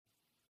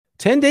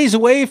10 days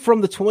away from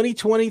the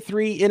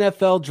 2023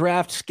 NFL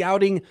Draft,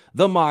 scouting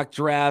the mock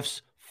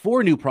drafts.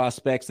 4 new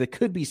prospects that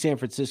could be San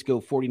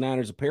Francisco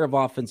 49ers, a pair of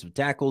offensive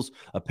tackles,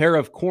 a pair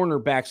of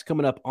cornerbacks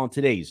coming up on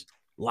today's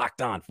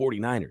Locked On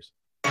 49ers.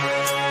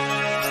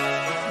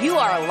 You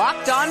are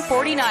Locked On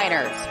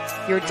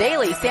 49ers, your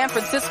daily San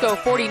Francisco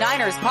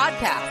 49ers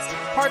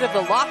podcast, part of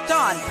the Locked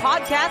On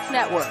Podcast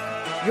Network,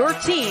 your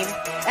team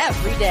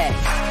every day.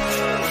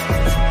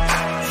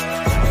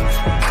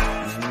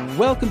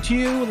 Welcome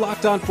to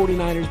Locked On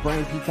 49ers.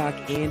 Brian Peacock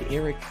and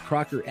Eric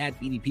Crocker at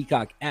BD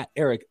Peacock at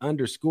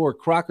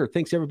Eric_Crocker.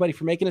 Thanks, everybody,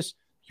 for making us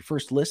your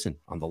first listen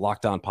on the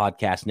Locked On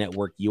Podcast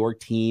Network, your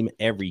team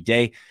every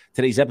day.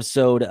 Today's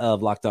episode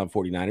of Locked On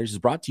 49ers is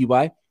brought to you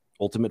by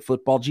Ultimate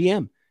Football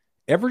GM.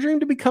 Ever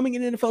dreamed of becoming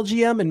an NFL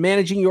GM and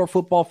managing your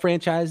football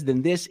franchise?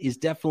 Then this is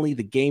definitely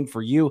the game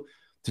for you.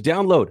 To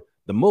download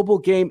the mobile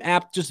game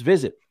app, just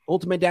visit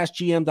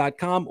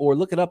ultimate-gm.com or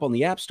look it up on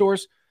the app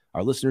stores.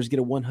 Our listeners get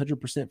a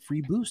 100%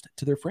 free boost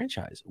to their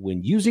franchise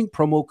when using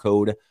promo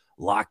code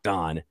Locked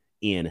On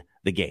in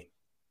the game.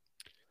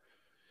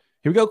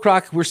 Here we go,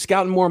 Croc. We're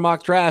scouting more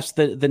mock drafts.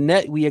 The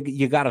net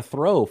you got to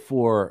throw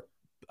for,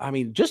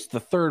 just the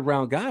third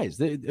round guys.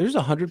 There's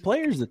 100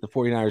 players that the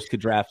 49ers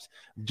could draft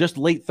just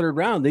late third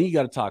round. Then you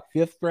got to talk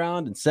 5th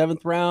round and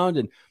 7th round.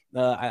 And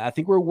I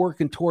think we're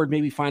working toward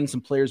maybe finding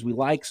some players we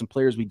like, some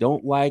players we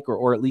don't like,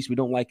 or at least we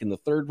don't like in the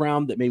 3rd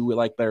round that maybe we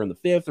like better in the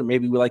 5th, or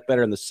maybe we like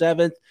better in the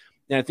 7th.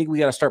 And I think we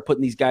got to start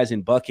putting these guys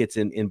in buckets.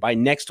 And by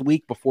next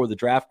week before the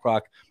draft,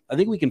 Croc, I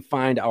think we can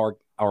find our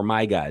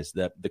my guys,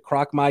 the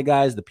Croc my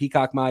guys, the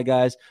Peacock my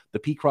guys, the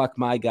Peacock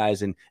my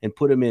guys, and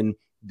put them in.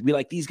 We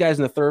like these guys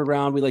in the 3rd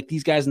round. We like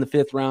these guys in the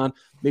 5th round,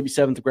 maybe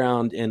 7th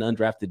round, and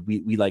undrafted.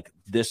 We like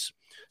this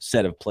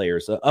set of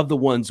players of the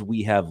ones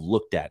we have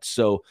looked at.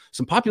 So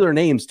some popular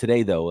names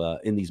today, though,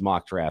 in these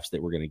mock drafts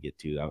that we're going to get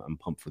to. I'm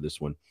pumped for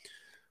this one.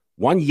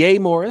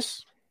 Wanya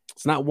Morris.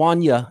 It's not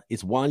Wanya.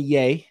 It's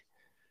Wanya,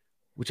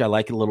 which I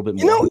like a little bit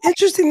more.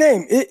 Interesting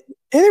name.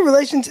 Any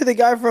relation to the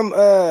guy from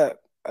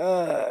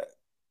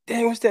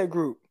what's that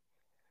group?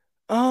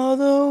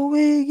 Although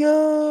we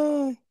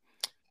go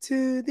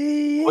to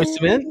the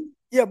Boyz II Men?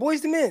 Yeah,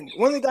 Boyz II Men.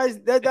 One of the guys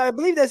that I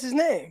believe that's his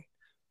name.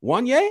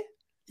 Wanya?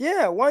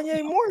 Yeah,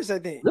 Wanya Morris, I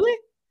think. Really?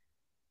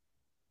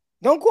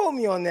 Don't quote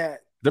me on that.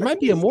 There might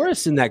be a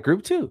Morris in that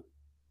group too.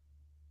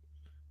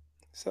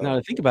 So now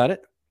to think about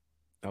it.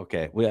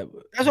 Okay. That's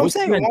what I'm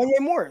saying. Wanya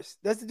Morris.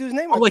 That's the dude's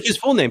name. Oh, like his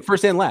full name,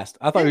 first and last.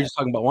 I thought we were just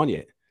talking about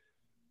Wanya.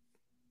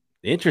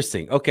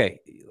 Interesting. Okay.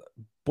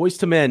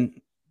 Boyz II Men.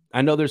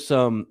 I know there's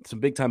some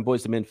big time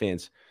Boyz II Men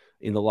fans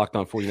in the Locked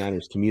On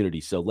 49ers community.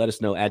 So let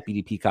us know at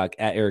BD Peacock,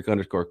 at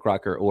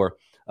Eric_Crocker, or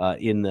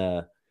in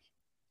the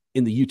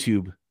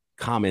YouTube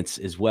comments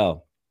as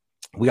well.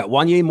 We got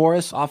Wanya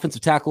Morris,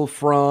 offensive tackle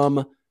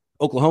from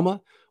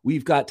Oklahoma.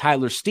 We've got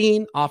Tyler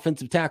Steen,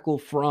 offensive tackle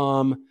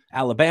from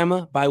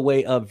Alabama by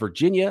way of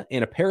Virginia,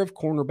 and a pair of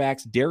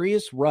cornerbacks,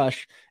 Darius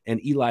Rush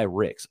and Eli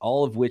Ricks,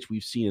 all of which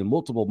we've seen in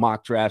multiple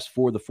mock drafts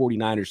for the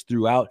 49ers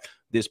throughout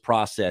this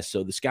process.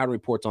 So the scouting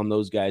reports on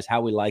those guys,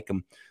 how we like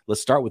them.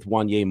 Let's start with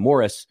Wanya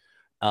Morris.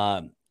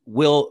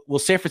 Will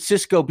San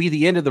Francisco be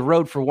the end of the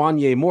road for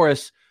Wanya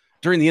Morris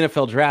during the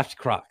NFL draft,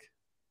 Croc?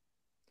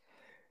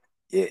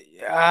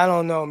 I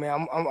don't know,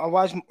 man. I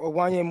watched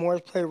Wanya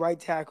Morris play right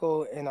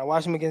tackle, and I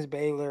watched him against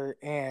Baylor.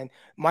 And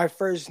my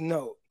first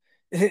note,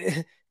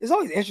 it's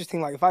always interesting.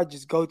 Like if I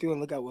just go through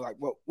and look at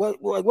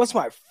what's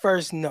my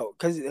first note,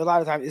 because a lot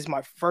of times it's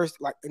my first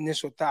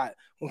initial thought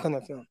when coming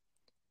to film.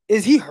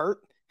 Is he hurt?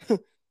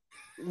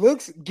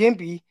 Looks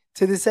gimpy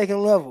to the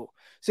 2nd level.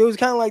 So it was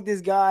kind of like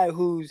this guy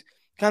who's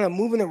kind of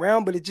moving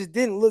around, but it just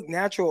didn't look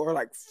natural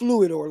or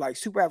fluid or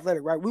super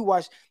athletic, right? We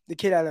watched the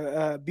kid out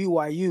of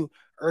BYU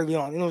early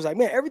on, and it was like,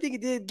 man, everything he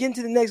did getting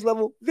to the next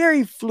level,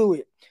 very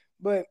fluid.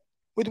 But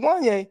with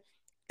Wanya,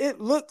 it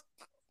looked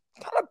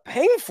kind of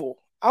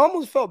painful. I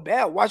almost felt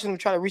bad watching him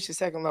try to reach the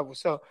 2nd level.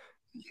 So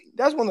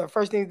that's one of the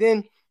first things.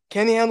 Then,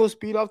 can he handle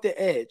speed off the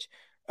edge?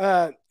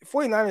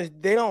 49ers,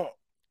 they don't,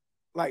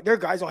 their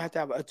guys don't have to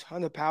have a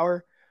ton of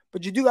power,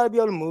 but you do got to be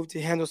able to move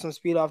to handle some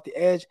speed off the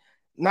edge.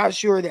 Not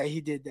sure that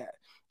he did that.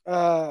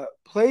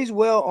 Plays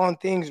well on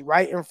things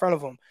right in front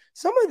of him.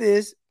 Some of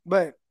this,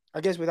 but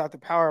I guess without the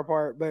power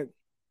part, but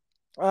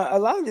a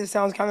lot of this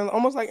sounds kind of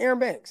almost like Aaron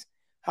Banks.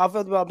 How I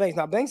felt about Banks.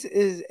 Now, Banks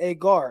is a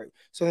guard.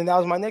 So then that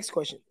was my next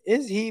question.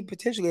 Is he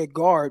potentially a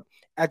guard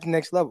at the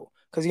next level?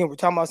 Because, again, we're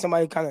talking about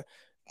somebody kind of,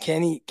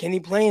 can he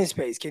play in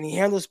space? Can he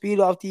handle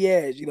speed off the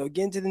edge?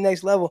 Getting to the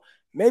next level.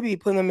 Maybe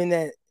putting him in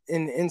that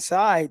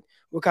inside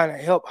will kind of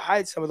help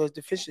hide some of those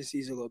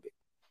deficiencies a little bit.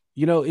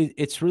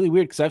 It's really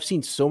weird because I've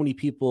seen so many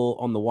people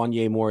on the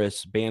Wanya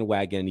Morris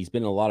bandwagon. He's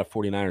been in a lot of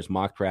 49ers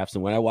mock drafts.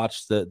 And when I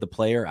watched the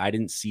player, I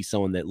didn't see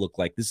someone that looked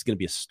like this is going to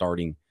be a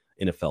starting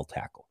NFL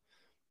tackle.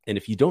 And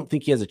if you don't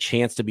think he has a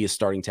chance to be a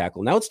starting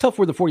tackle, now it's tough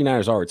where the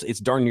 49ers are. It's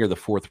darn near the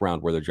 4th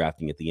round where they're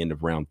drafting at the end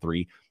of round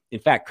 3. In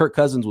fact, Kirk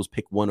Cousins was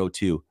pick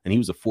 102, and he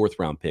was a 4th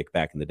round pick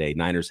back in the day.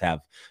 Niners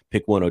have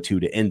pick 102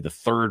 to end the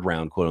 3rd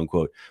round, quote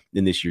unquote,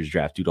 in this year's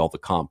draft due to all the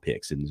comp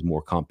picks. And there's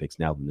more comp picks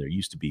now than there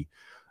used to be.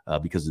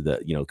 because of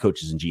the,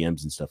 coaches and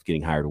GMs and stuff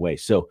getting hired away.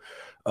 So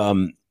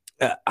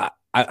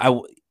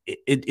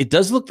it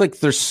does look like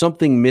there's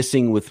something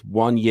missing with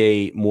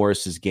Wanya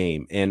Morris's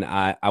game. And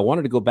I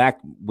wanted to go back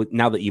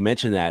now that you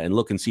mentioned that and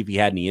look and see if he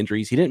had any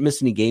injuries. He didn't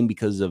miss any game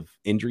because of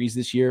injuries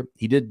this year.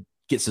 He did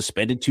get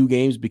suspended 2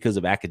 games because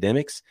of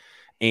academics,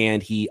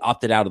 and he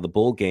opted out of the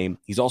bowl game.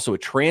 He's also a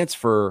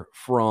transfer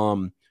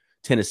from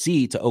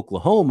Tennessee to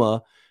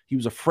Oklahoma. He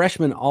was a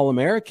freshman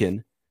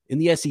All-American in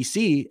the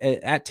SEC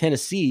at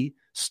Tennessee,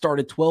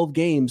 started 12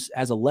 games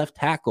as a left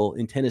tackle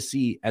in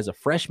Tennessee as a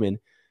freshman,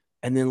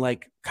 and then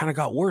kind of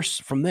got worse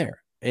from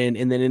there. And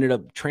then ended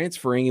up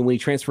transferring. And when he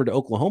transferred to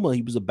Oklahoma,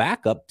 he was a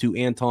backup to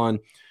Anton,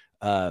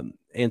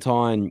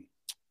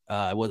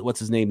 what's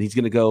his name? He's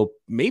going to go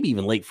maybe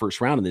even late first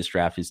round in this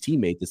draft. His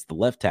teammate, that's the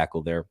left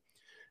tackle there,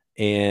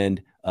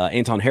 and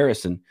Anton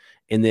Harrison,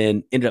 and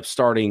then ended up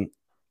starting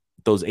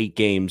those 8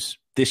 games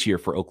this year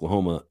for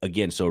Oklahoma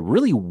again. So a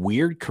really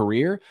weird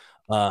career.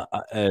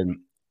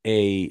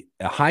 A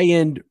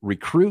high-end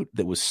recruit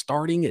that was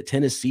starting at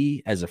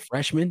Tennessee as a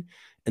freshman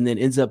and then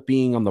ends up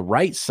being on the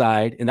right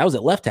side, and that was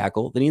at left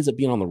tackle. Then he ends up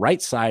being on the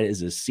right side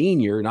as a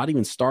senior, not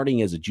even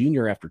starting as a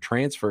junior after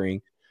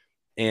transferring.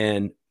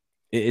 And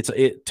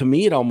to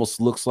me, it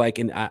almost looks like,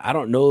 and I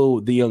don't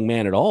know the young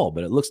man at all,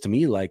 but it looks to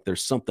me like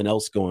there's something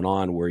else going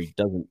on where he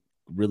doesn't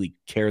really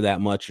care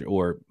that much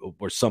or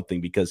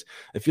something, because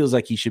it feels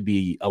like he should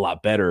be a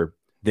lot better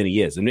than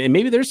he is. And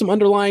maybe there's some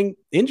underlying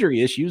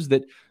injury issues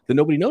that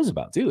nobody knows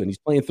about too, and he's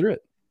playing through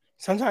it.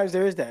 Sometimes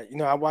there is that.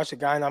 I watched a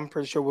guy, and I'm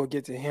pretty sure we'll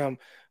get to him,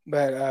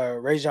 but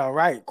Rajon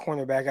Wright,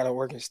 cornerback out of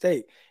Oregon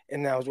State.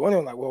 And I was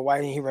wondering, why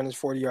didn't he run his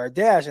 40-yard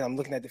dash? And I'm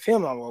looking at the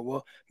film, and I'm like,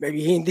 well, maybe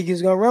he didn't think he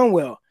was going to run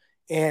well.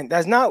 And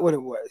that's not what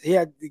it was. He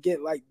had to get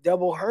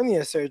double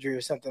hernia surgery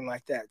or something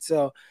like that.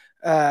 So,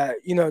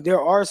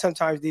 there are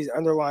sometimes these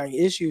underlying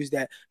issues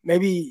that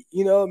maybe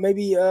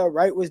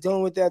Wright was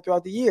dealing with that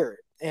throughout the year.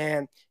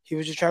 And he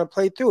was just trying to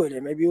play through it.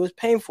 And maybe it was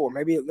painful.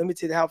 Maybe it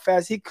limited how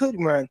fast he could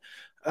run.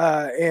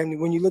 And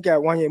when you look at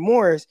Wanya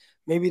Morris,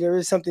 maybe there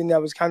is something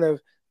that was kind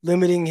of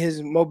limiting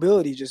his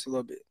mobility just a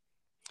little bit.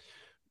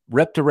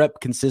 Rep to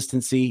rep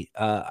consistency,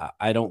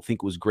 I don't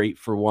think was great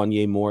for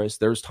Wanya Morris.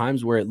 There was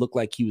times where it looked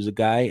like he was a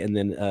guy, and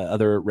then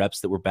other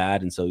reps that were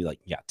bad. And so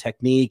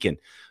technique and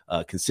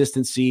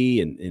consistency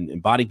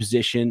and body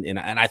position. And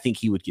I think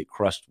he would get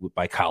crushed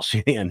by Kyle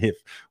Shanahan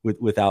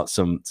without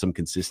some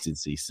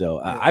consistency. So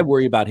I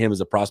worry about him as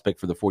a prospect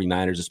for the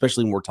 49ers,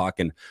 especially when we're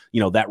talking,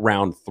 that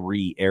round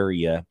 3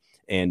 area,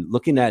 and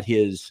looking at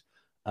his,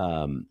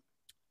 how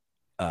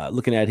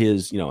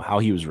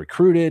he was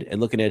recruited, and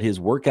looking at his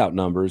workout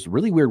numbers,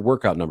 really weird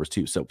workout numbers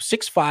too. So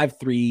 6'5",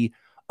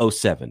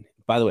 307.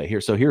 By the way,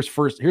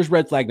 here's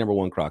red flag number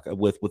 1, Croc,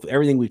 with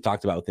everything we've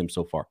talked about with him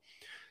so far.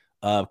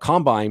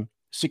 Combine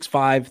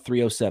 6'5",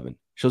 307.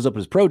 Shows up at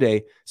his pro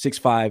day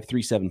 6'5",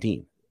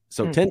 317.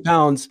 So 10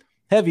 pounds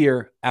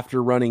heavier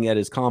after running at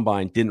his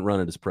combine, didn't run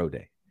at his pro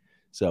day.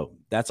 So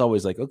that's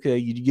always okay,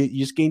 you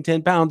just gained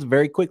 10 pounds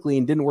very quickly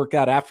and didn't work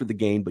out after the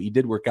gain, but you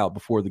did work out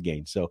before the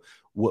gain. So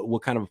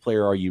what kind of a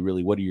player are you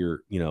really? What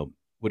are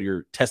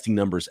your testing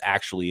numbers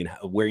actually, and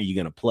where are you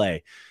going to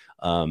play?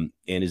 And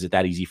is it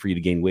that easy for you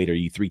to gain weight? Are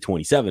you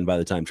 327 by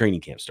the time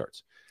training camp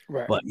starts?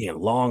 Right. But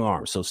long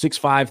arms. So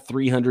 6'5",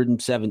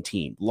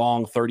 317,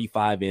 long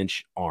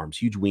 35-inch arms,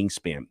 huge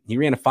wingspan. He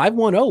ran a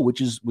 5.10,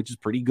 which is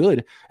pretty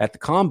good at the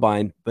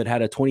combine, but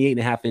had a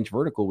 28.5-inch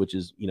vertical, which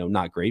is,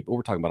 not great, but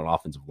we're talking about an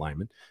offensive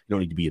lineman. You don't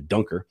need to be a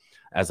dunker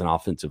as an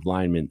offensive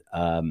lineman.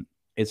 And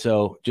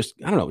so just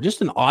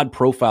an odd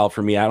profile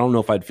for me. I don't know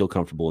if I'd feel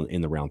comfortable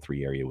in the round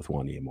 3 area with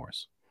Wanya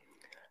Morris.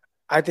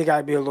 I think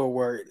I'd be a little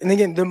worried. And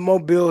again, the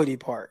mobility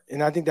part.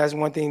 And I think that's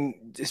one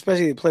thing,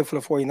 especially to play for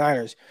the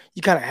 49ers,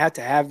 you kind of have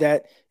to have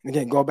that. And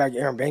again, go back to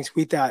Aaron Banks.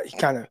 We thought he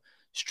kind of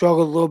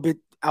struggled a little bit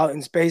out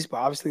in space, but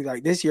obviously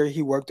this year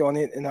he worked on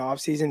it in the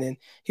offseason and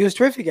he was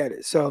terrific at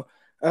it. So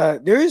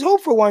there is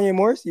hope for Wanya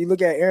Morris. You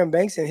look at Aaron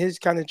Banks and his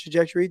kind of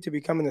trajectory to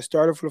becoming a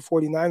starter for the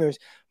 49ers,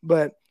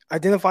 but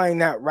identifying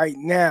that right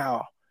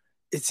now,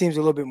 it seems a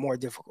little bit more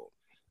difficult.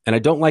 And I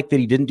don't like that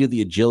he didn't do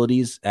the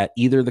agilities at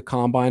either the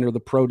combine or the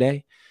pro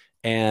day.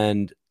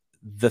 And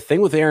the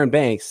thing with Aaron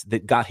Banks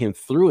that got him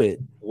through it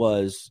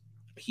was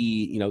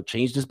he,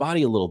 changed his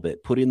body a little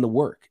bit, put in the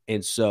work.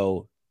 And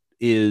so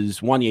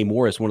is Wanya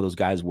Morris one of those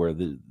guys where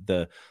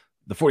the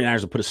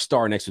 49ers will put a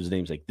star next to his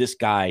name? It's like, this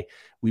guy,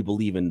 we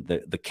believe in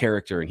the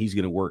character, and he's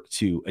going to work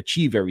to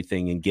achieve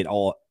everything and get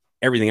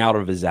everything out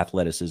of his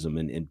athleticism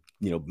and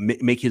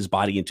make his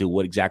body into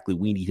what exactly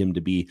we need him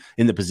to be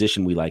in the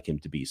position we like him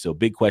to be. So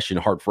big question,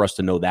 hard for us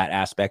to know that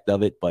aspect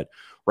of it. But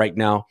right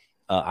now,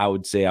 I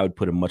would say I would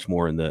put him much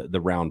more in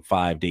the round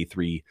 5, day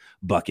 3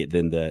 bucket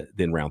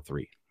than round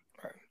 3.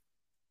 Right.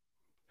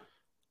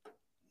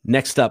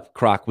 Next up,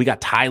 Croc, we got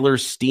Tyler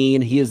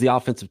Steen. He is the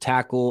offensive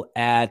tackle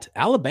at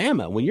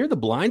Alabama. When you're the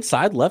blind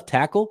side left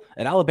tackle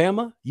at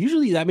Alabama,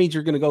 usually that means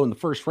you're going to go in the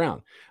first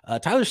round.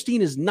 Tyler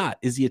Steen is not.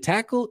 Is he a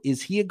tackle?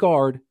 Is he a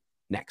guard?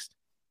 Next.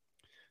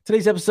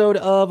 Today's episode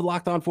of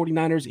Locked On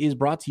 49ers is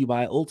brought to you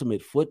by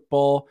Ultimate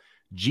Football.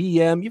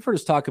 GM. You've heard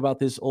us talk about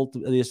this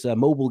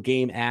mobile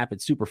game app.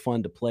 It's super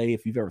fun to play.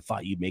 If you've ever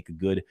thought you'd make a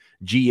good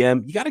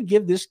GM, you got to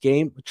give this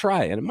game a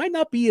try. And it might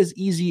not be as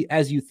easy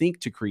as you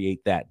think to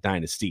create that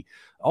dynasty.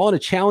 All in a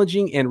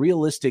challenging and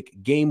realistic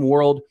game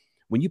world.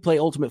 When you play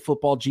Ultimate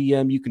Football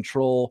GM, you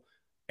control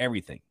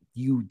everything.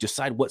 You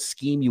decide what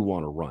scheme you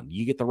want to run.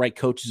 You get the right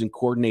coaches and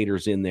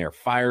coordinators in there.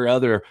 Fire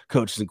other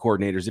coaches and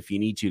coordinators if you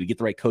need to get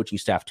the right coaching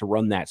staff to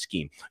run that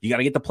scheme. You got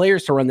to get the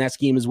players to run that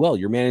scheme as well.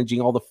 You're managing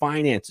all the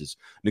finances,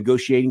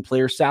 negotiating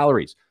player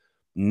salaries,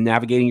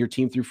 navigating your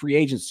team through free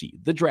agency,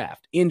 the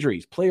draft,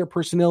 injuries, player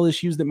personnel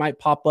issues that might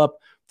pop up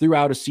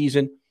throughout a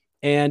season.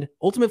 And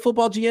Ultimate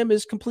Football GM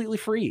is completely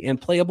free and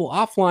playable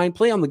offline,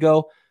 play on the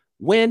go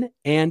when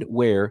and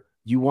where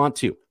you want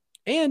to.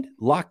 And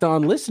Locked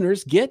On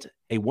listeners get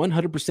a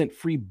 100%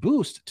 free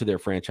boost to their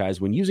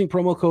franchise when using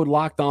promo code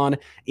Locked On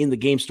in the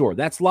game store.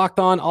 That's Locked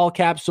On, all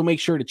caps, so make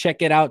sure to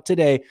check it out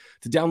today.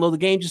 To download the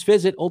game, just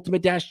visit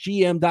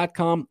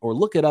ultimate-gm.com or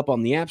look it up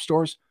on the app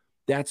stores.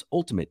 That's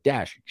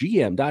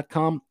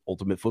ultimate-gm.com.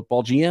 Ultimate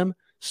Football GM.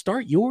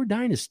 Start your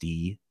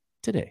dynasty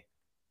today.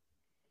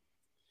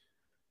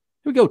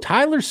 Here we go.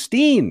 Tyler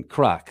Steen,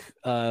 Croc.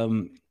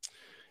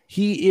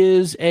 He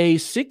is a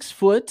 6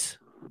 foot.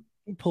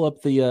 Pull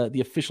up the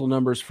official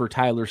numbers for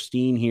Tyler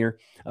Steen here.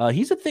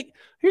 Here's the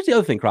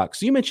other thing, Croc.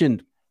 So you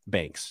mentioned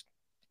Banks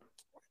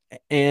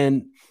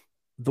and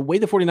the way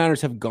the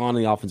 49ers have gone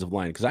in the offensive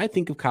line, because I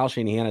think of Kyle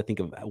Shanahan, I think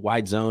of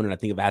wide zone, and I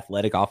think of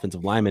athletic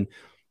offensive linemen.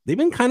 They've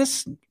been kind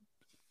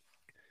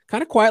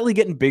of quietly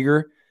getting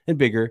bigger and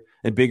bigger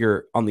and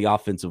bigger on the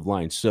offensive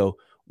line. So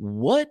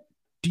what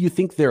do you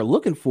think they're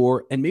looking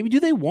for? And maybe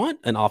do they want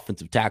an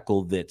offensive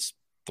tackle that's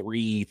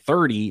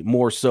 330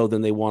 more so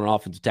than they want an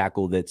offensive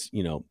tackle that's,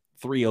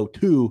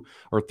 302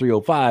 or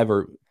 305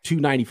 or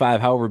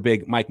 295, however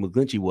big Mike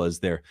McGlinchey was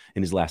there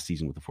in his last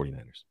season with the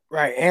 49ers.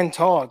 Right, and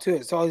tall, too.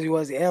 As tall as he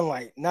was and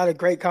light. Not a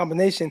great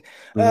combination.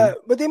 But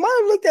they might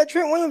have looked at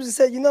Trent Williams and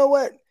said, you know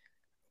what?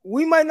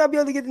 We might not be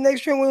able to get the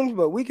next Trent Williams,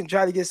 but we can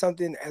try to get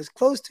something as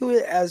close to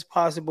it as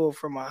possible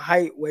from a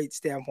height, weight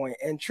standpoint.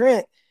 And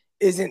Trent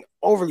isn't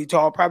overly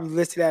tall, probably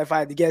listed at, if I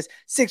had to guess,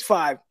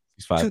 6'5",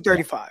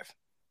 235. Yeah.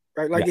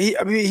 Right? Like,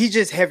 yeah. He's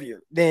just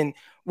heavier than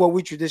what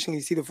we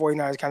traditionally see the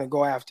 49ers kind of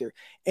go after.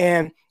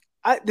 And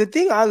the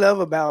thing I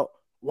love about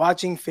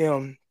watching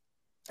film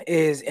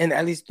is, and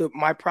at least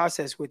my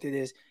process with it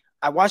is,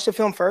 I watch the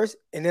film first,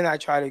 and then I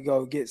try to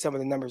go get some of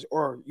the numbers,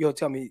 or you'll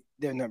tell me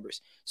their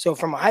numbers. So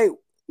from a height,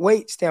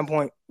 weight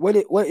standpoint, what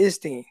is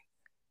Steen?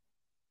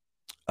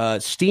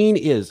 Steen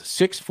is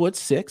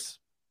 6'6",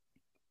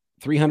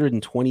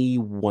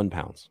 321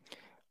 pounds.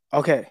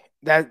 Okay.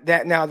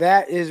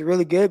 That is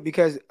really good,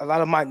 because a lot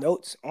of my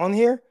notes on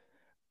here,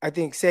 I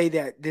think, say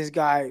that this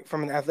guy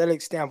from an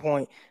athletic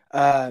standpoint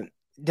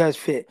does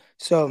fit.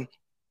 So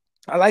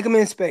I like him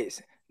in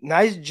space.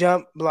 Nice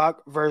jump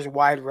block versus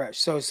wide rush.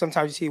 So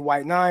sometimes you see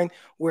wide 9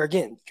 where,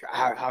 again,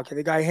 how can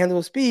the guy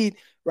handle speed,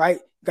 right?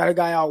 Got a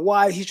guy out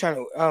wide. He's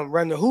trying to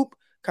run the hoop,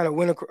 kind of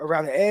win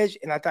around the edge.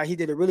 And I thought he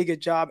did a really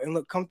good job and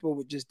looked comfortable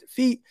with just the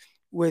feet,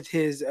 with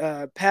his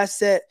pass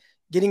set,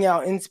 getting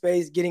out in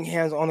space, getting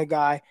hands on the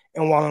guy,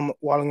 and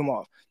walling him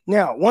off.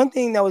 Now, one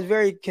thing that was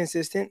very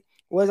consistent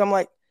was, I'm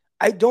like,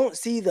 I don't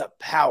see the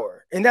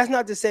power. And that's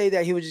not to say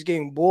that he was just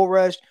getting bull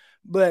rushed,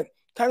 but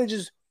kind of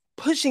just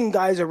pushing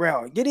guys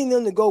around, getting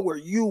them to go where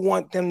you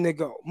want them to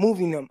go,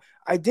 moving them.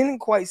 I didn't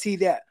quite see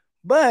that.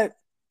 But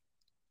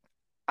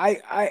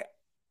and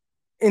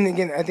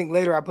again, I think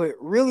later I put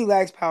really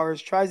lacks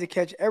powers, tries to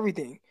catch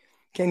everything.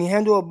 Can he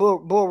handle a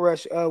bull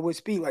rush with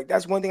speed? Like,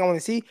 that's one thing I want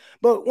to see.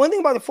 But one thing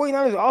about the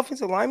 49ers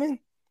offensive linemen,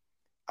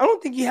 I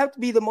don't think you have to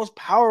be the most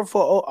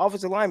powerful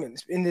offensive lineman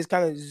in this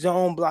kind of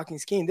zone blocking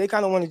scheme. They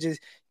kind of want to just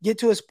get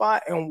to a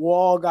spot and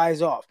wall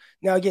guys off.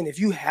 Now, again, if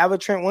you have a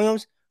Trent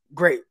Williams,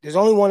 great. There's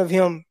only one of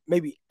him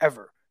maybe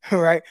ever,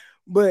 right?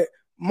 But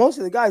most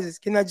of the guys is,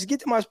 can I just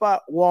get to my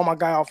spot, wall my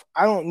guy off?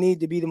 I don't need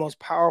to be the most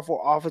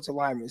powerful offensive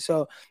lineman.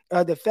 So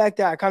the fact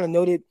that I kind of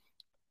noted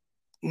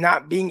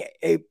not being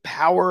a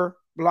power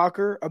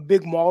blocker, a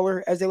big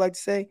mauler, as they like to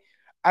say,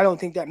 I don't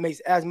think that makes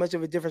as much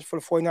of a difference for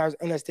the 49ers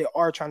unless they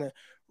are trying to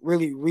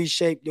really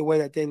reshape the way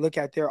that they look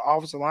at their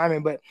offensive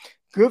linemen. But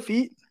good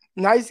feet,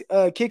 nice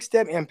kick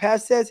step and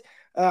pass sets.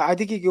 I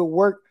think he could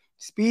work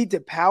speed to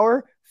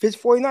power. Fits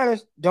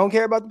 49ers, don't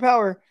care about the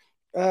power.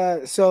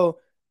 So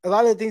a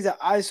lot of the things that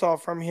I saw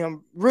from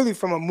him, really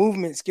from a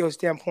movement skill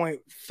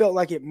standpoint, felt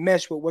like it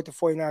meshed with what the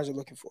 49ers are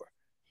looking for.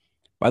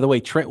 By the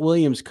way, Trent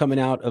Williams, coming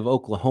out of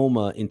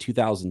Oklahoma in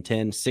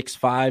 2010,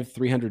 6'5",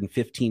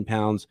 315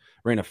 pounds,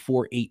 ran a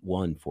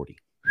 4.81 40.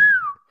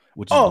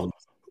 Which is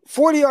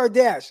 40-yard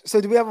dash.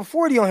 So do we have a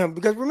 40 on him?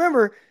 Because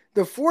remember,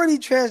 the 40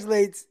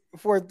 translates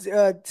for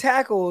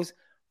tackles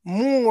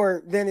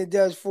more than it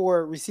does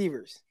for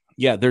receivers.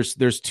 Yeah,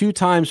 there's 2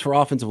 times for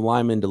offensive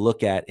linemen to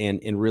look at, and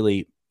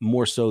really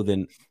more so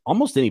than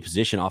almost any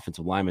position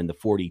offensive lineman, the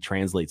 40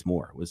 translates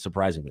more,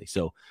 surprisingly.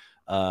 So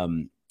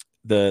the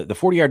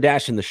 40-yard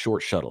dash and the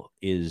short shuttle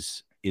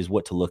is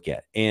what to look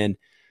at. And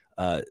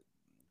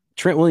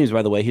Trent Williams,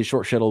 by the way, his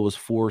short shuttle was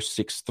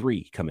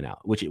 4.63 coming out,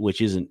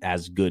 which isn't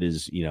as good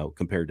as,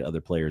 compared to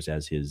other players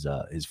as his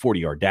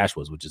 40-yard dash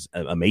was, which is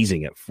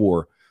amazing at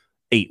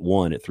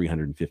 4.81 at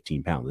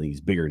 315 pounds. I think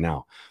he's bigger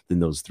now than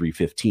those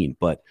 315.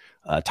 But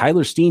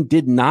Tyler Steen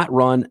did not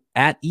run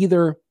at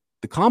either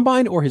the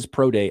combine or his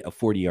pro day a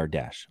 40-yard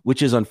dash,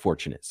 which is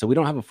unfortunate. So we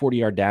don't have a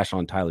 40-yard dash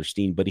on Tyler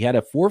Steen, but he had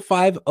a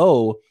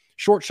 4.50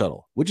 short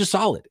shuttle, which is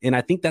solid. And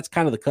I think that's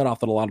kind of the cutoff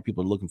that a lot of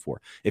people are looking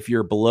for. If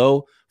you're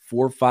below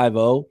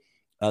 4.50,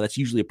 that's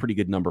usually a pretty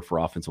good number for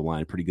offensive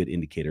line, pretty good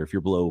indicator. If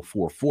you're below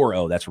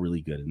 4.40, that's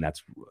really good. And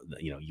that's,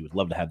 you would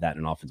love to have that in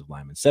an offensive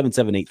lineman.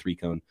 7.78 3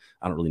 cone.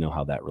 I don't really know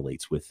how that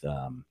relates with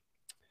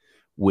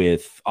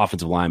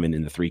offensive linemen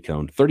in the 3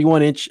 cone.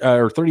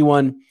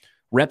 31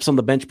 reps on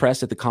the bench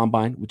press at the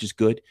combine, which is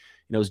good.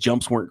 His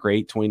jumps weren't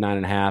great,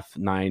 29.5,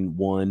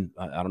 9.1.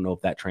 I don't know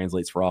if that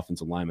translates for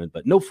offensive linemen,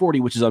 but no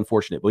 40, which is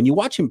unfortunate. But when you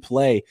watch him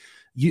play,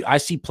 I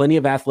see plenty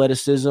of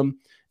athleticism,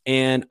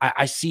 and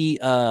I see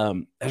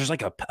there's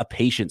like a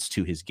patience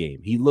to his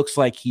game. He looks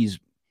like he's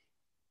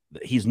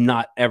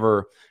not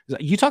ever.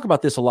 You talk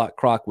about this a lot,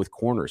 Croc, with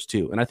corners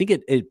too, and I think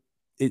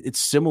it's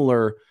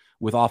similar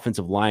with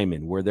offensive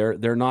linemen, where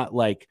they're not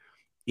like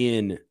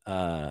in.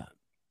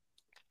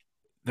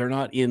 They're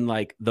not in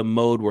like the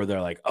mode where they're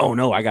like, oh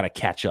no, I got to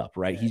catch up.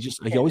 Right. He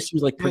always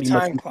seems like pretty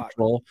much in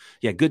control.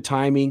 Yeah. Good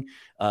timing,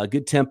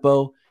 good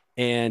tempo,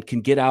 and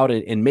can get out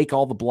and make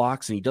all the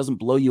blocks. And he doesn't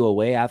blow you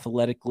away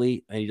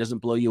athletically, and he doesn't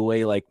blow you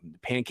away like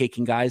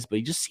pancaking guys, but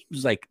he just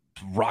seems like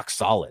rock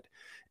solid.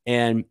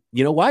 And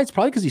you know why? It's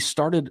probably because he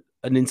started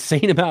an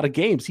insane amount of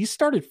games. He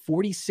started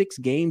 46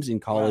 games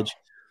in college.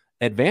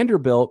 Wow. At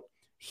Vanderbilt.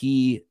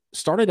 He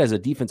started as a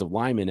defensive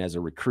lineman as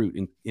a recruit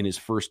in his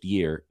first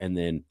year. And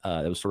then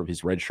that was sort of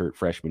his redshirt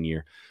freshman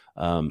year.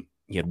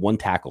 He had 1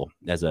 tackle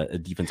as a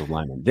defensive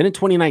lineman. Then in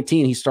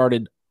 2019, he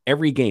started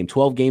every game,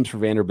 12 games for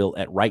Vanderbilt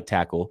at right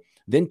tackle.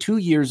 Then 2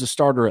 years a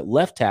starter at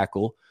left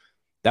tackle.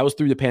 That was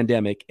through the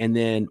pandemic. And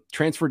then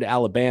transferred to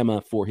Alabama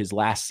for his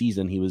last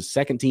season. He was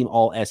second team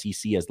all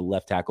SEC as the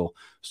left tackle,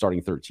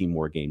 starting 13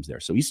 more games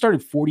there. So he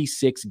started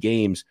 46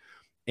 games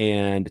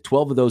and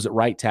 12 of those at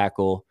right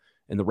tackle,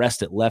 and the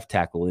rest at left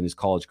tackle in his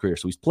college career.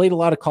 So he's played a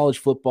lot of college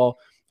football.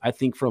 I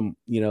think from,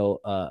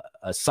 a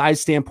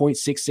size standpoint,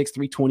 6'6",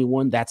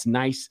 321, that's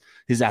nice.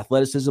 His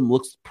athleticism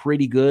looks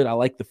pretty good. I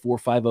like the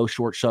 4.50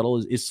 short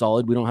shuttle is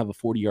solid. We don't have a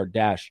 40-yard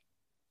dash.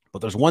 But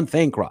there's one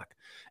thing, Croc,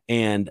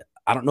 and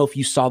I don't know if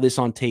you saw this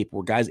on tape,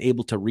 where guys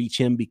able to reach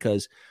him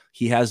because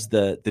he has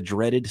the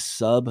dreaded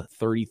sub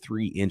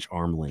 33-inch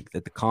arm length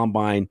at the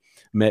combine.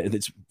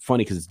 It's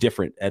funny because it's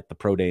different at the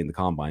pro day and the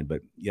combine,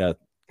 but yeah,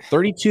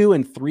 32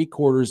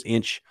 3/4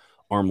 inch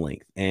arm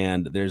length.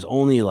 And there's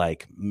only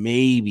like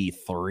maybe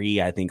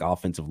 3, I think,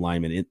 offensive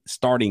linemen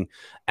starting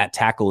at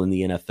tackle in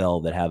the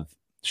NFL that have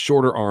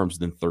shorter arms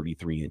than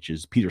 33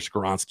 inches. Peter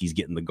Skoronski's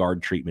getting the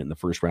guard treatment in the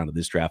first round of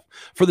this draft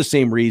for the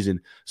same reason.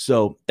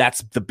 So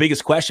that's the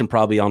biggest question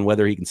probably on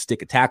whether he can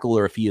stick a tackle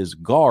or if he is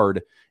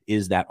guard,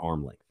 is that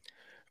arm length.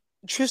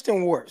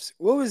 Tristan Wirfs,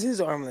 what was his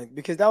arm length?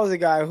 Because that was a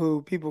guy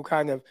who people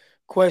kind of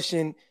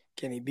questioned,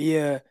 can he be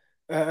a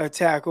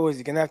tackle? Is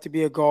he going to have to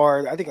be a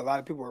guard? I think a lot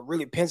of people are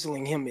really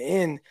penciling him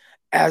in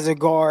as a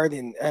guard.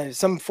 And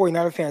some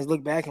 49er fans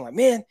look back and like,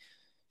 man,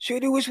 sure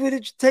do wish we'd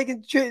have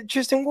taken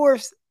Tristan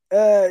Wirfs,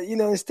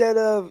 instead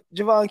of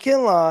Javon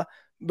Kinlaw.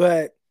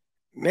 But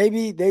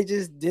maybe they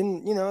just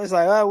didn't, it's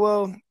like, oh,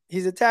 well,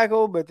 he's a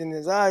tackle, but then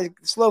his eyes,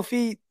 slow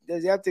feet,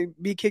 does he have to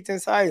be kicked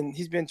inside? And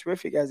he's been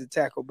terrific as a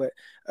tackle. But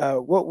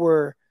what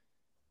were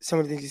some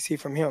of the things you see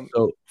from him?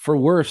 So for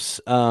Wirfs,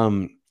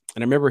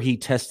 and I remember he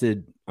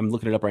tested, I'm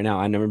looking it up right now.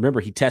 I remember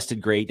he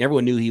tested great.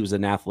 Everyone knew he was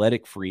an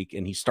athletic freak,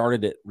 and he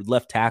started at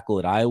left tackle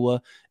at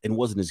Iowa and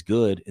wasn't as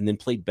good, and then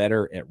played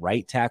better at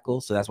right tackle.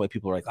 So that's why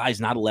people are like,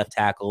 he's not a left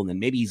tackle. And then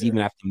maybe he's even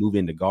have to move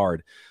into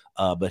guard.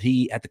 But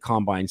he, at the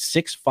combine,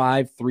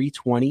 6'5",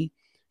 320.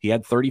 He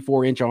had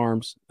 34-inch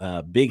arms,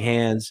 big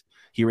hands.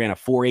 He ran a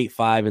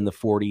 4.85 in the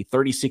 40,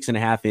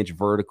 36.5-inch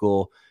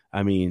vertical.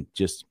 I mean,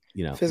 just,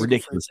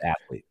 ridiculous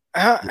athlete.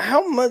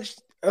 How much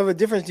of a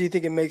difference do you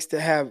think it makes to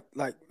have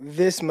like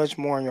this much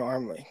more on your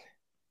arm length?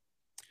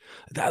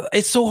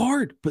 It's so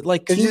hard, but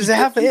like it's just a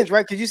half an inch,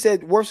 right? Because you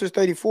said Wirfs was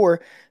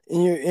 34,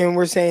 and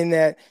we're saying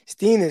that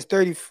Steen is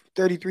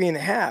 33 and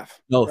a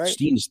half. No, right?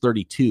 Steen is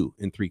 32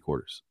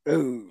 3/4.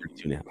 Oh,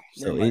 32 and a half.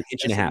 So an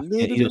inch and a half.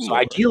 So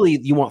ideally,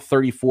 you want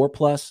 34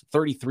 plus.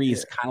 33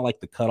 is kind of like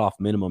the cutoff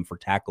minimum for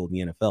tackle in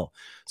the NFL.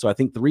 So I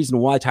think the reason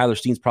why Tyler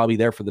Steen's probably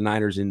there for the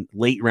Niners in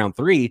late round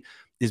 3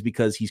 is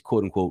because he's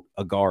quote unquote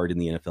a guard in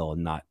the NFL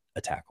and not a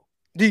tackle.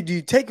 Do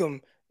you take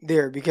him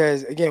there?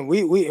 Because again,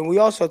 we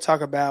also talk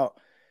about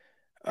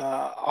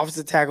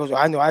offensive tackles.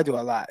 I know I do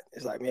a lot.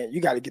 It's like, man, you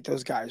got to get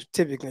those guys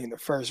typically in the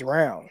first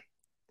round.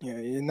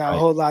 Not a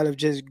whole lot of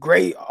just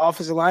great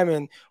offensive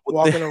linemen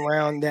walking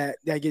around that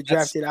get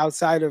drafted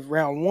outside of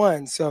round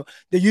 1. So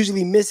they're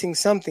usually missing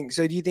something.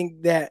 So do you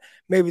think that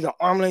maybe the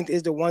arm length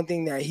is the one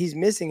thing that he's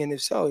missing? And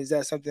if so, is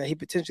that something that he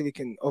potentially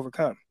can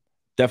overcome?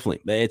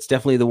 Definitely. It's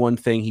definitely the one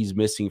thing he's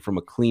missing from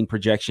a clean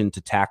projection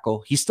to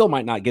tackle. He still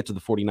might not get to the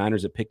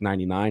 49ers at pick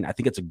 99. I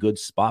think it's a good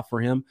spot for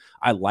him.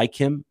 I like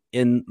him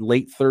in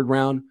late third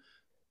round.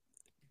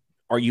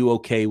 Are you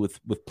okay with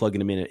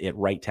plugging him in at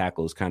right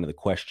tackle is kind of the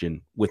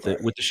question with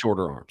the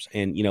shorter arms.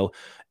 And,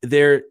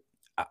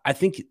 I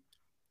think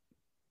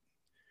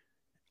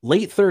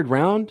late third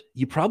round,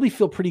 you probably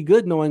feel pretty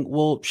good knowing,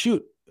 well,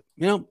 shoot,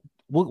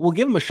 we'll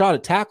give him a shot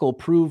at tackle,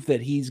 prove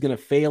that he's going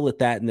to fail at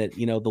that and that,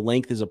 the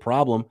length is a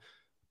problem,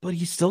 but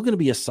he's still going to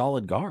be a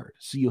solid guard.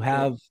 So you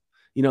have,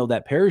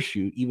 that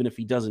parachute, even if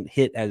he doesn't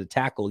hit as a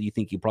tackle, you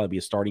think he'd probably be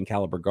a starting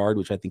caliber guard,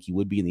 which I think he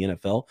would be in the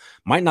NFL.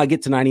 Might not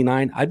get to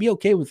 99. I'd be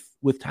okay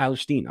with Tyler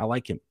Steen. I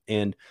like him.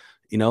 And,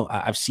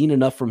 I've seen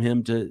enough from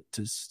him to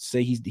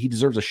say he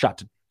deserves a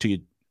shot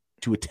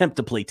to attempt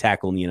to play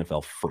tackle in the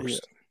NFL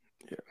first.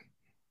 Yeah.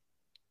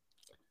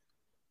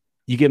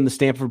 You give him the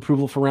stamp of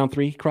approval for round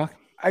 3, Croc?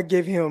 I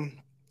give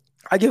him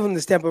the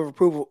stamp of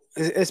approval,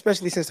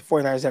 especially since the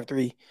 49ers have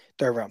 3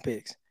 third-round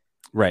picks.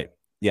 Right.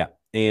 Yeah.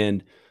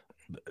 And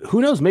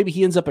who knows? Maybe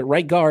he ends up at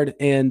right guard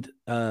and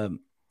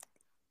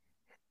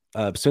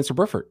Spencer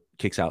Burford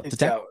kicks out to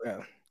tackle.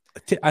 Yeah.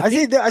 I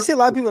see a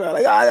lot of people that are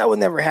like, that would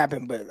never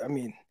happen. But, I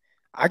mean,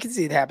 I can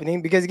see it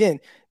happening because,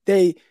 again,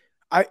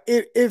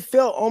 it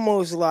felt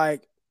almost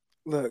like,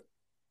 look,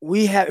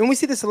 we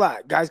see this a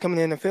lot. Guys coming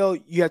in the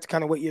NFL, you have to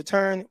kind of wait your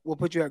turn. We'll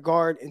put you at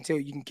guard until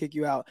you can kick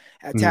you out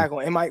at tackle.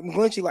 And Mike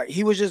McGlinchey,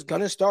 he was just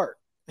going to start.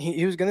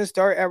 He was going to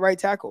start at right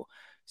tackle.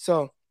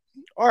 So,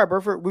 all right,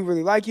 Burford, we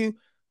really like you.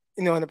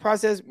 In the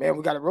process, man,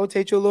 we got to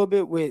rotate you a little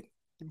bit with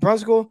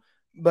Brunskill.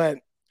 But,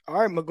 all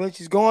right,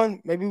 McGlinchey's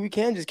gone. Maybe we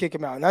can just kick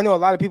him out. And I know a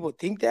lot of people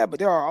think that, but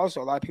there are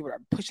also a lot of people that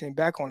are pushing him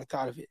back on the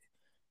thought of it.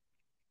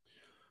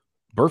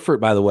 Burford,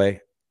 by the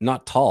way,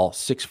 not tall,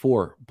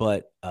 6'4",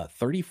 but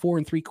 34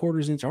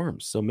 3/4 inch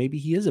arms. So maybe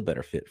he is a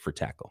better fit for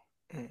tackle.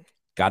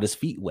 Got his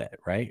feet wet,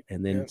 right?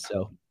 And then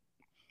so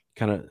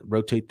kind of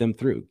rotate them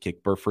through.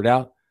 Kick Burford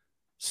out,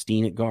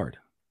 Steen at guard.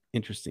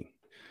 Interesting.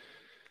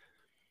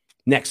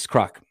 Next,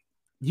 Croc.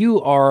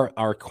 You are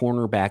our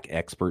cornerback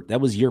expert.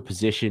 That was your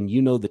position.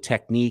 You know the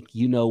technique.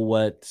 You know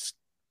what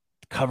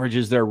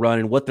coverages they're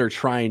running, what they're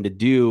trying to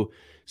do.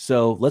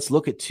 So let's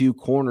look at 2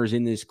 corners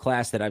in this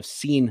class that I've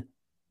seen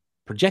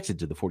projected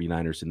to the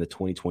 49ers in the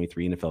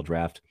 2023 NFL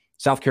Draft.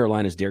 South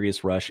Carolina's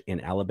Darius Rush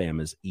and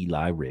Alabama's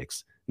Eli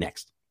Ricks.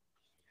 Next.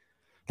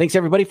 Thanks,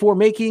 everybody, for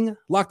making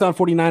Locked On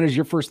 49ers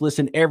your first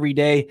listen every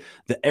day.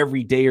 The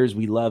everydayers,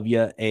 we love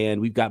you. And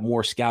we've got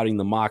more Scouting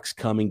the Mocks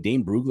coming.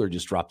 Dane Brugler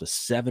just dropped a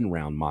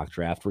 7-round mock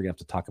draft. We're going to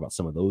have to talk about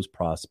some of those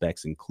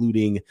prospects,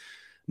 including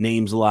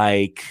names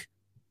like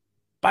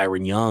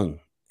Byron Young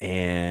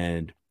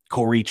and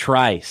Corey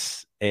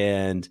Trice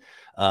and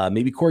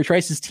maybe Corey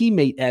Trice's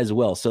teammate as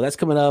well. So that's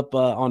coming up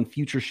on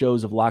future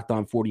shows of Locked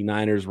On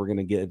 49ers. We're going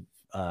to get,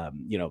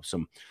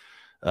 some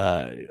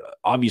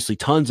obviously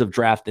tons of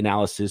draft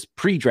analysis,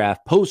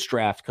 pre-draft,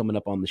 post-draft coming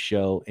up on the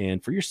show.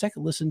 And for your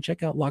second listen,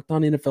 check out Locked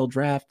On NFL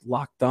Draft,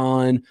 Locked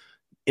On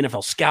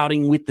NFL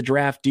Scouting with the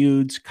Draft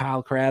Dudes,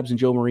 Kyle Krabs and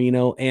Joe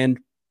Marino. And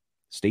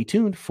stay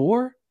tuned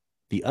for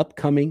the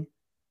upcoming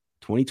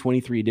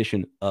 2023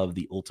 edition of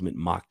the Ultimate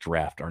Mock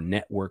Draft, our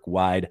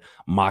network-wide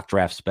mock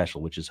draft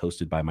special, which is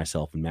hosted by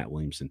myself and Matt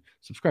Williamson.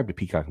 Subscribe to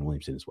Peacock and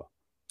Williamson as well.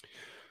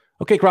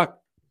 Okay, Croc,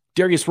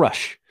 Darius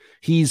Rush.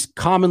 He's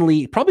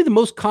probably the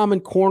most common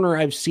corner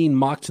I've seen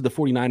mocked to the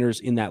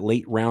 49ers in that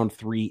late round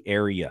 3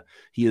 area.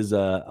 He is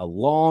a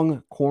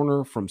long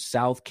corner from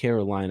South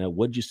Carolina.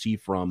 What'd you see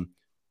from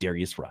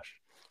Darius Rush?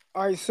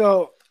 All right,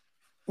 so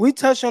we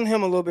touched on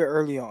him a little bit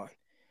early on.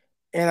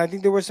 And I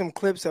think there were some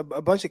clips, a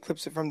bunch of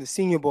clips from the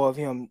Senior Bowl of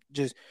him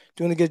just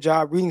doing a good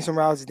job, reading some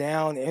routes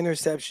down, the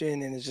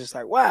interception, and it's just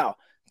like, wow,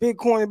 big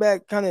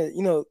cornerback, kind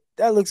of,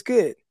 that looks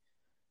good.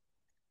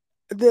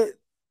 The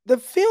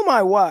film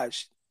I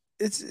watched,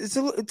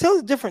 it tells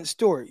a different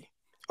story.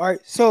 All right,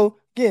 so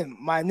again,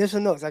 my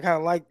initial notes, I kind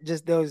of like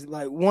just those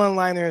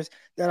one-liners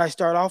that I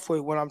start off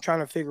with when I'm trying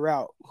to figure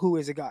out who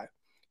is a guy.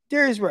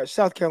 Darius Rush,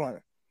 South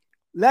Carolina,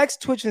 lacks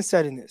twitch and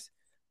steadiness,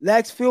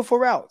 lacks feel for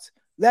routes.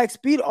 Lacks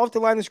speed off the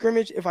line of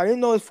scrimmage. If I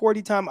didn't know his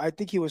 40 time, I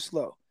think he was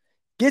slow.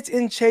 Gets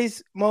in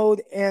chase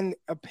mode and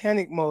a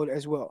panic mode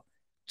as well.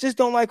 Just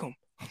don't like him.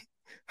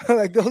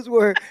 Those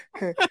were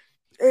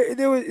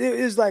it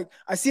was like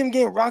I see him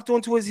getting rocked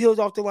onto his heels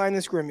off the line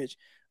of scrimmage.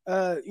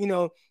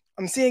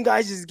 I'm seeing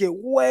guys just get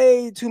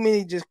way too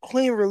many just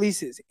clean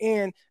releases.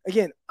 And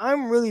again,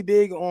 I'm really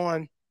big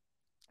on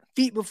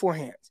feet before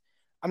hands.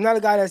 I'm not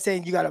a guy that's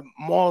saying you got to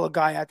maul a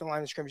guy at the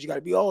line of scrimmage. You got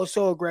to be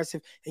so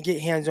aggressive and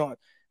get hands on.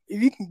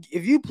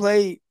 If you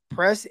play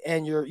press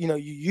and you're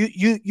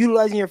you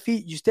utilizing your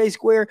feet, you stay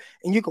square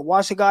and you can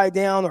wash a guy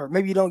down, or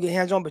maybe you don't get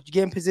hands on, but you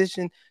get in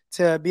position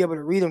to be able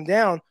to read him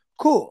down.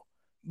 Cool.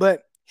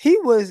 But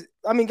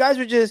guys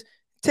were just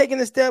taking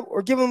a step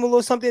or giving him a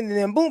little something and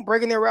then boom,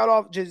 breaking their route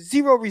off, just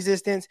zero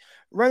resistance,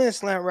 running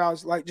slant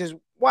routes, just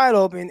wide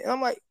open. And I'm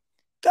like,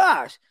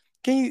 gosh,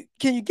 can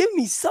you give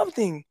me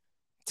something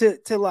to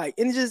like?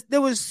 And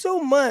there was so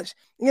much.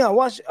 I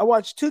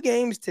watched 2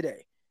 games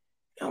today.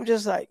 I'm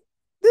just like,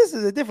 this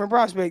is a different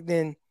prospect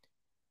than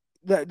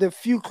the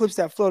few clips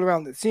that float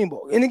around the Senior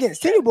Bowl. And again,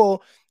 Senior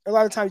Bowl, a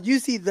lot of times you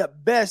see the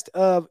best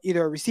of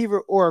either a receiver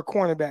or a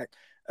cornerback.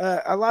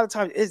 A lot of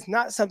times it's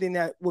not something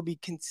that will be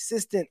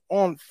consistent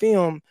on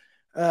film.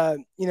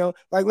 Like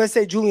let's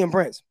say Julian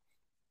Brents.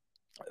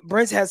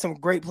 Brents has some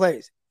great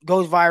plays,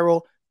 goes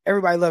viral.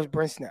 Everybody loves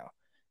Brents now.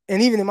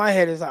 And even in my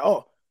head, it's like,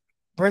 oh,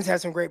 Brents had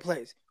some great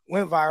plays,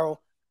 went viral.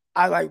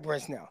 I like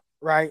Brents now,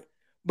 right?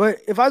 But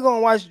if I go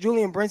and watch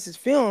Julian Brents'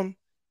 film,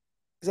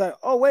 it's like,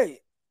 oh, wait.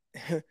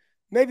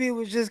 Maybe it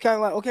was just kind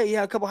of like, okay, you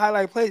had a couple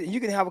highlight plays, and you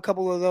can have a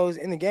couple of those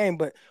in the game,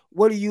 but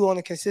what are you on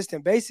a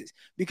consistent basis?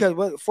 Because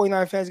what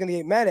 49 fans are going to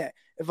get mad at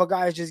if a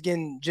guy is just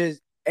getting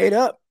just ate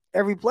up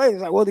every play.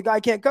 It's like, well, the guy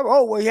can't cover.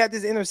 Oh, well, he had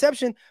this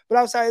interception, but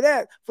outside of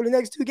that, for the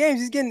next 2 games,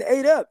 he's getting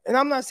ate up. And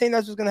I'm not saying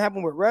that's what's going to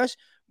happen with Rush,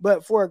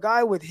 but for a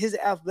guy with his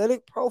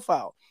athletic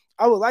profile,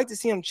 I would like to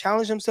see him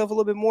challenge himself a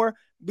little bit more,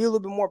 be a little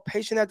bit more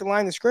patient at the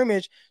line of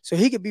scrimmage so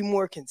he could be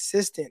more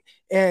consistent.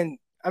 And,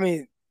 I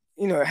mean,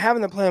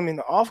 having to play him in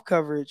the off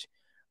coverage,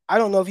 I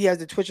don't know if he has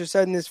the twitch or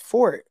suddenness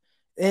for it.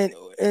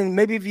 And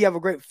maybe if you have a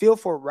great feel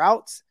for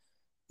routes,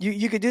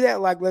 you could do that.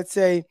 Like, let's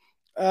say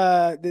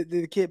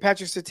the kid,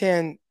 Patrick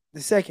Surtain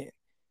II.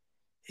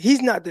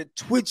 He's not the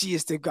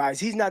twitchiest of guys.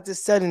 He's not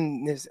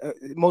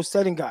the most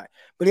sudden guy,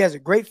 but he has a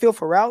great feel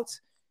for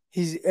routes.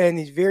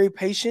 He's very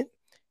patient,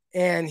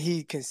 and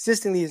he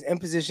consistently is in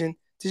position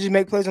to just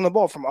make plays on the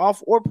ball from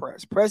off or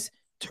press. Press,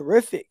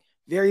 terrific.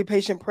 Very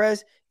patient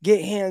press,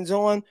 get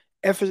hands-on,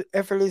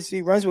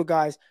 effortlessly runs with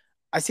guys.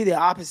 I see the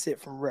opposite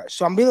from Rush.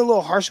 So I'm being a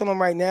little harsh on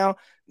him right now.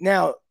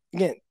 Now,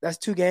 again, that's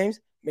 2 games.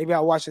 Maybe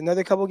I'll watch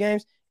another couple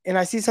games, and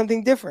I see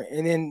something different.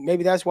 And then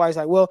maybe that's why it's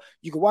like, well,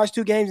 you can watch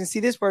 2 games and see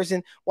this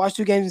person, watch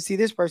 2 games and see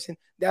this person.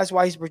 That's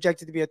why he's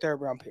projected to be a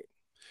 3rd-round pick.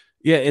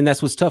 Yeah, and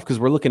that's what's tough because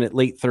we're looking at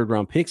late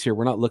 3rd-round picks here.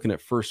 We're not looking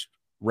at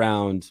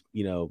first-round,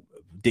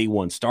 day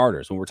 1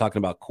 starters. When we're talking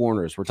about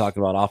corners, we're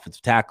talking about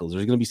offensive tackles.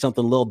 There's going to be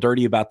something a little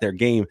dirty about their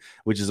game,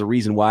 which is the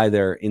reason why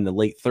they're in the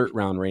late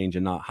 3rd-round range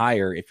and not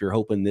higher if you're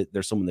hoping that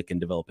there's someone that can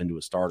develop into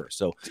a starter.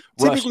 So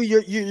typically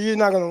you're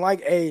not going to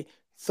like a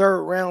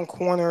 3rd-round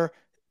corner,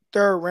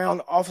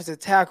 3rd-round offensive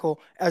tackle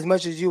as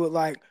much as you would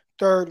like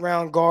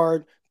 3rd-round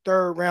guard,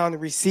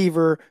 3rd-round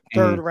receiver,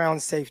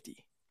 3rd-round safety.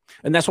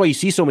 And that's why you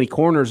see so many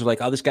corners are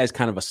like, oh, this guy's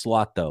kind of a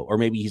slot though, or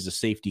maybe he's a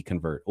safety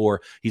convert,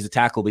 or he's a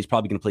tackle, but he's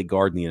probably going to play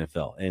guard in the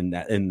NFL.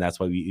 And that's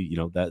why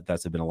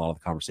that's been a lot of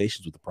the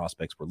conversations with the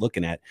prospects we're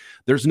looking at.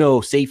 There's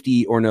no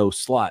safety or no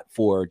slot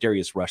for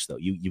Darius Rush though.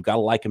 You've got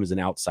to like him as an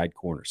outside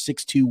corner.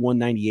 6'2",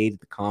 198 at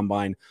the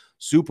combine,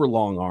 super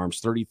long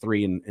arms,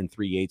 33 and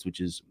 3/8,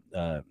 which is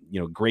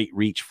great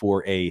reach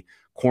for a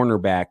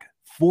cornerback.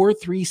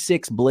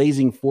 4.36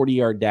 blazing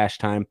 40-yard dash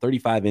time,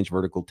 35-inch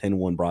vertical,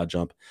 10-1 broad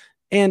jump.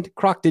 And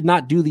Croc did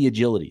not do the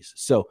agilities.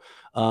 So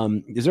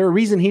is there a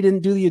reason he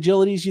didn't do the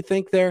agilities, you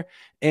think, there?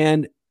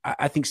 And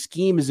I think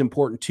scheme is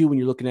important, too, when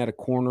you're looking at a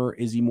corner.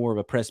 Is he more of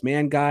a press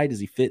man guy? Does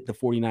he fit the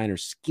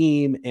 49ers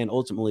scheme? And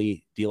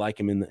ultimately, do you like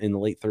him in the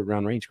late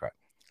 3rd-round range, Croc?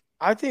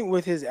 I think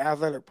with his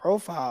athletic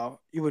profile,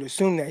 you would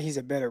assume that he's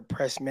a better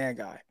press man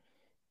guy.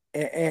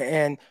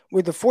 And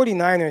with the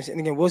 49ers, and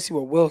again, we'll see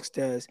what Wilkes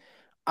does.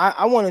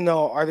 I want to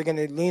know, are they going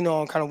to lean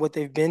on kind of what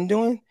they've been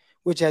doing,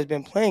 which has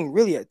been playing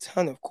really a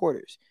ton of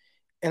quarters?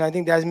 And I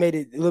think that's made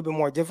it a little bit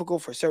more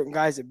difficult for certain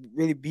guys to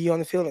really be on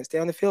the field and stay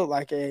on the field,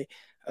 like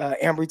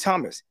Ambry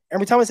Thomas.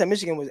 Ambry Thomas at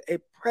Michigan was a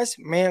press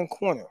man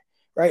corner,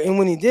 right? And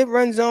when he did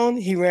run zone,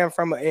 he ran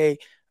from a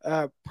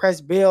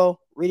press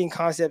bail, reading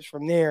concepts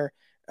from there,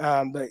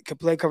 but could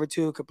play cover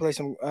 2, could play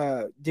some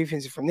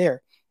defenses from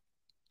there.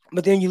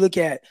 But then you look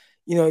at,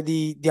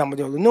 the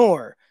Amador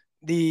Lenore,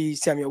 the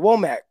Samuel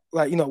Womack.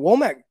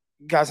 Womack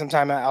got some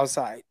time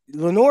outside.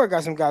 Lenore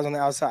got some guys on the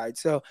outside.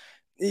 So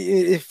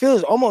it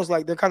feels almost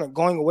like they're kind of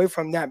going away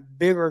from that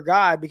bigger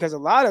guy because a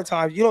lot of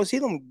times you don't see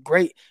them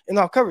great in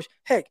off coverage.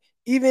 Heck,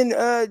 even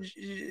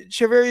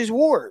Charvarius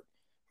Ward,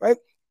 right?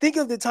 Think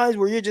of the times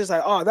where you're just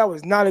like, oh, that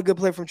was not a good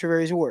play from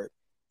Charvarius Ward.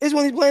 It's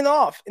when he's playing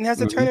off and has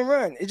to turn and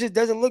run. It just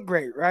doesn't look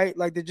great, right?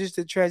 Like the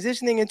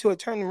transitioning into a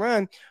turn and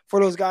run for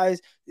those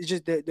guys is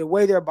just the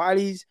way their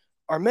bodies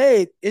are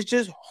made. It's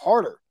just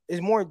harder.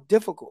 It's more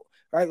difficult,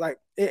 right? Like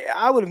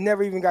I would have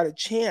never even got a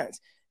chance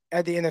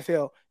at the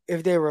NFL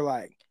if they were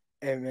like,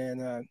 hey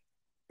man,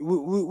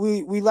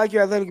 we like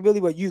your athletic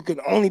ability, but you can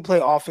only play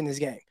off in this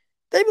game.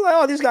 They'd be like,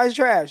 oh, this guy's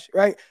trash,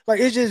 right? Like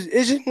it's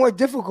just more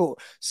difficult.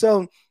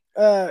 So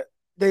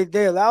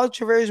they allowed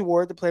Charvarius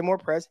Ward to play more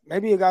press.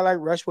 Maybe a guy like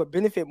Rush would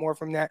benefit more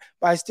from that,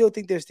 but I still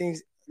think there's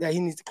things that he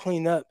needs to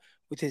clean up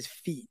with his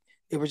feet.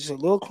 They were just a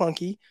little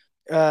clunky.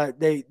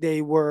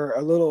 They were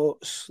a little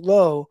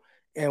slow,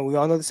 and we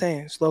all know the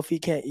saying, slow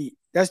feet can't eat.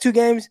 That's 2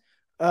 games.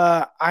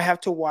 I have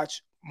to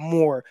watch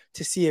more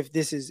to see if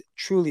this is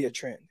truly a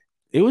trend.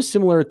 It was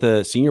similar at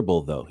the Senior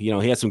Bowl, though. He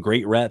had some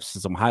great reps,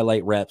 some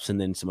highlight reps, and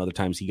then some other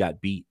times he got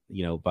beat,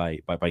 by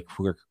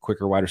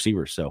quicker wide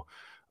receivers. So,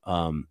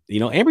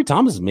 Ambry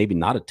Thomas is maybe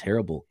not a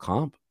terrible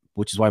comp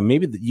which is why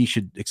maybe you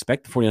should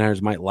expect the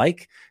 49ers might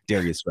like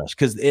Darius Rush,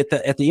 because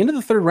at the end of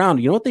the third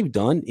round, you know what they've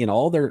done in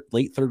all their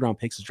late third round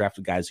picks is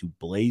drafted guys who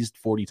blazed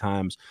 40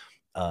 times,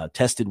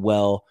 tested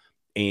well,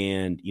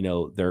 and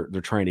they're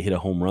trying to hit a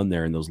home run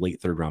there in those late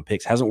third round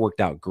picks. Hasn't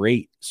worked out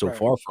great so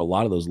far for a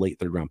lot of those late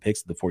third round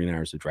picks that the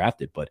 49ers have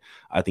drafted, but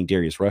I think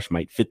Darius Rush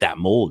might fit that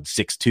mold.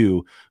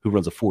 6'2", who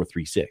runs a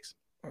 4.36.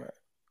 All right.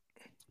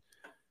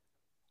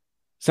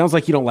 Sounds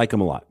like you don't like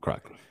him a lot,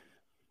 Croc.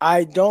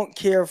 I don't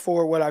care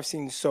for what I've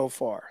seen so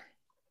far.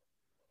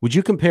 Would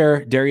you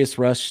compare Darius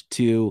Rush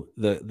to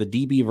the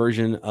DB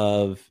version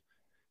of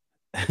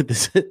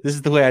this? This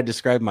is the way I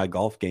described my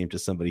golf game to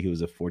somebody who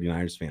was a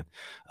 49ers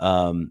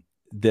fan.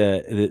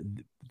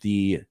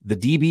 The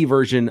DB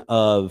version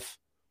of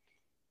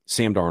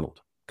Sam Darnold,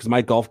 because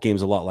my golf game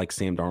is a lot like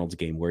Sam Darnold's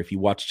game, where if you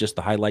watch just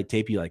the highlight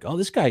tape, you're like, oh,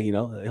 this guy,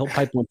 he'll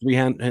pipe one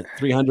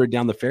 300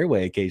 down the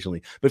fairway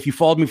occasionally. But if you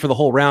followed me for the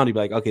whole round, you'd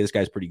be like, okay, this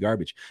guy's pretty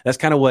garbage. That's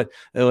kind of what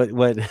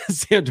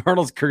Sam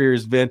Darnold's career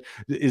has been.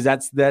 Is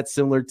that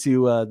similar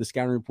to the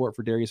scouting report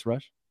for Darius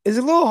Rush? It's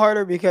a little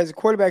harder because the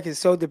quarterback is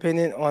so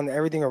dependent on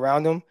everything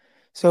around him.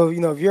 So,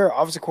 if your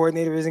offensive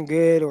coordinator isn't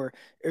good, or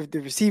if the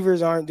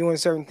receivers aren't doing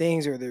certain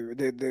things, or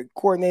the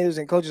coordinators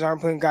and coaches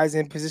aren't putting guys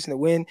in position to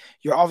win,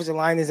 your offensive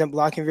line isn't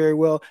blocking very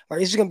well.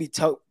 Like, it's just going to be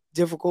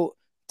difficult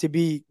to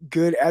be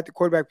good at the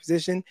quarterback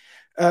position.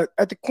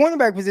 At the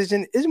cornerback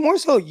position, it's more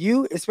so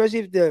you, especially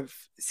if the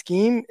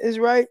scheme is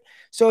right.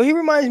 So he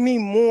reminds me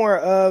more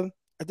of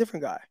a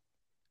different guy,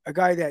 a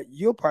guy that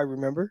you'll probably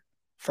remember,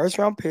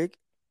 first-round pick,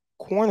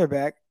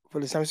 cornerback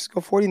for the San Francisco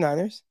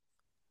 49ers,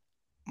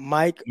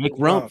 Mike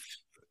Rumph.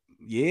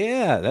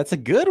 Yeah, that's a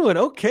good one.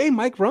 Okay,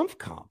 Mike Rumph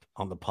comp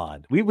on the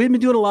pod. We've been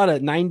doing a lot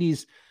of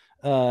 90s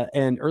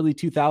and early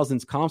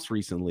 2000s comps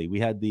recently. We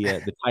had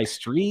the Ty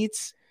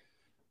Streets.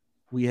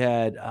 We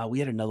had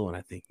another one,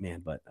 I think, man.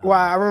 But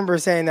I remember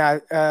saying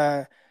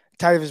that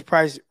Tyvis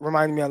Price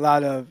reminded me a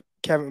lot of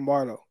Kevin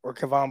Barlow or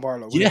Kevon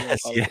Barlow.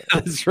 Yes, yeah,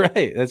 that's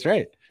right. That's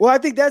right. Well, I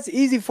think that's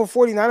easy for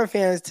 49er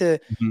fans to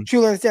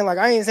truly understand. Like,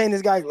 I ain't saying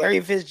this guy's Larry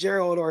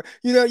Fitzgerald or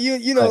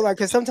right. Like,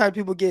 because sometimes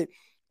people get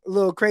a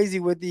little crazy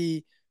with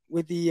the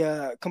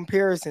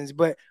comparisons.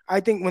 But I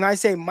think when I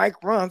say Mike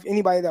Rumph,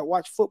 anybody that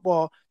watched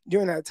football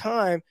during that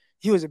time,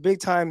 he was a big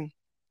time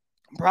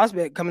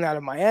prospect coming out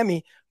of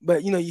Miami.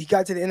 But you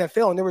got to the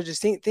NFL and there were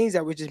just things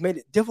that just made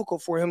it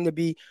difficult for him to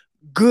be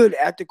good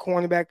at the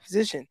cornerback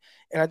position.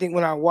 And I think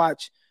when I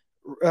watch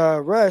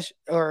Darius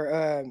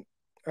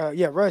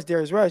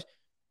Rush,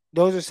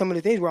 those are some of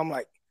the things where I'm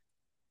like,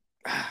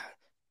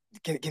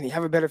 Can he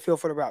have a better feel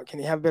for the route? Can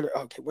he have better?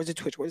 Okay, where's the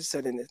twitch? Where's the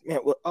set in this? Man,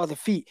 the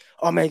feet.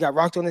 Oh, man, he got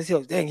rocked on his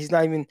heels. Dang, he's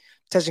not even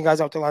touching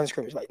guys off the line of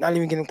scrimmage. Like, not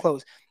even getting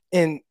close.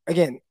 And,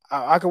 again,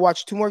 I could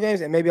watch 2 more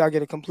games and maybe I'll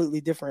get a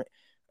completely different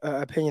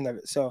opinion of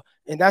it. So,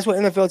 and that's what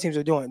NFL teams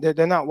are doing.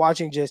 They're not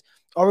watching just,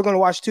 we're going to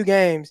watch 2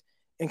 games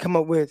and come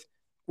up with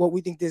what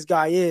we think this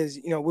guy is.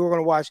 We were going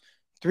to watch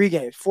 3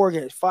 games, 4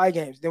 games, 5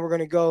 games. Then we're going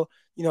to go,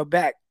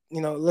 back.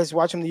 Let's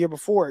watch him the year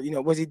before.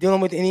 Was he dealing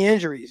with any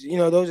injuries?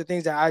 Those are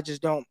things that I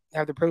just don't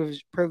have the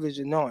privilege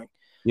of knowing.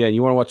 Yeah, and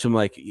you want to watch him,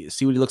 like,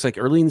 see what he looks like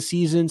early in the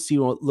season, see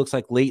what it looks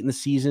like late in the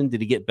season.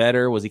 Did he get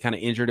better? Was he kind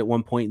of injured at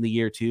one point in the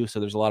year too? So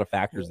there's a lot of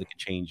factors that could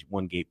change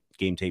one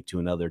game tape to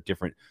another,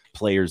 different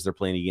players they're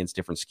playing against,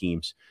 different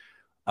schemes.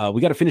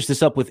 We got to finish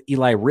this up with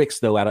Eli Ricks,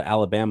 though, out of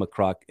Alabama,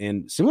 Croc.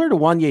 And similar to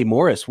Wanya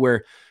Morris,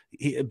 where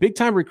a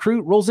big-time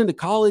recruit rolls into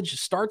college,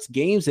 starts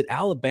games at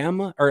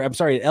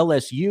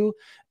LSU,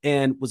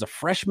 and was a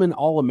freshman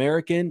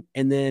All-American,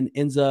 and then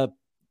ends up,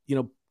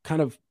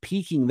 kind of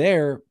peaking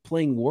there,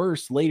 playing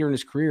worse later in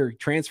his career,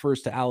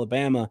 transfers to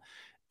Alabama,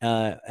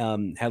 had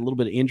a little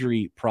bit of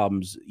injury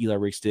problems. Eli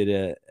Ricks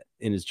did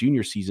in his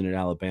junior season at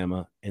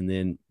Alabama, and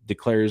then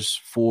declares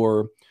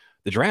for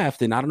the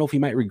draft. And I don't know if he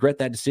might regret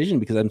that decision,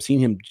 because I'm seeing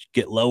him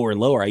get lower and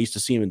lower. I used to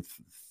see him in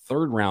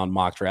third round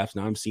mock drafts.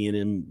 Now I'm seeing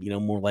him,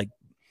 more like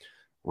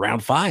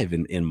round 5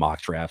 in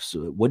mock drafts.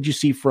 What did you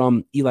see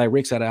from Eli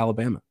Ricks out of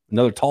Alabama?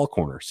 Another tall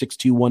corner,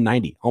 6'2",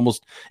 190,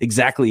 almost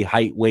exactly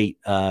height, weight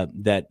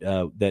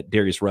that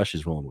Darius Rush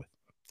is rolling with.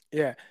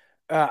 Yeah.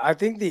 I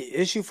think the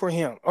issue for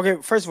him,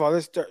 okay, first of all,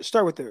 let's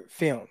start with the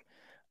film.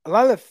 A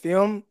lot of the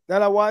film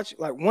that I watched,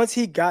 like, once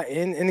he got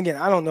in, and again,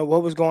 I don't know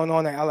what was going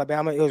on at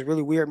Alabama. It was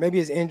really weird. Maybe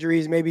his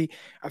injuries, maybe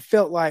I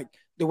felt like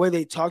the way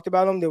they talked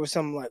about him, there was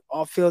some like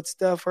off-field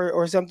stuff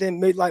or something,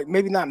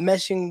 maybe not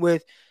meshing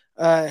with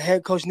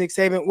head coach Nick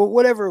Saban,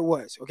 whatever it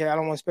was. Okay, I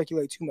don't want to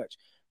speculate too much.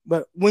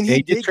 But when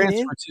he did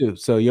transfer too,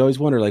 so you always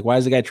wonder, like, why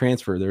does the guy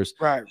transfer? There's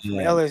right from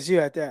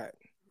LSU at that,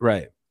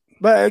 right.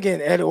 But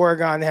again, at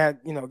Oregon had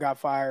got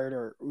fired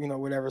or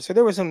whatever. So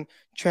there was some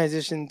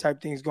transition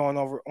type things going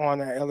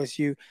on at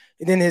LSU,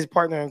 and then his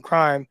partner in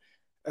crime,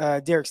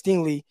 Derek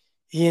Stingley,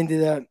 he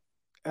ended up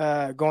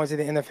going to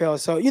the NFL.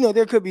 So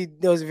there could be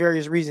those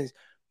various reasons.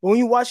 But when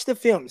you watch the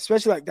film,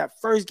 especially like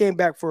that first game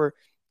back for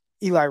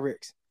Eli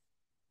Ricks,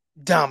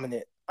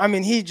 dominant. I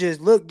mean, he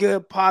just looked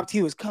good, popped.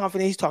 He was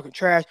confident. He's talking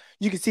trash.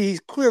 You can see he's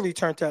clearly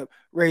turned up,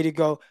 ready to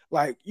go.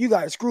 Like, you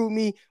guys screwed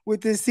me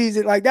with this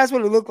season. Like, that's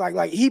what it looked like.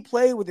 Like, he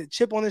played with a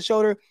chip on his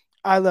shoulder.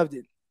 I loved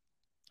it.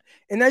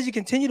 And as you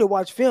continue to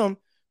watch film,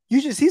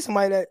 you just see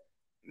somebody that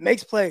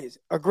makes plays,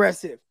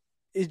 aggressive.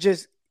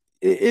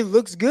 It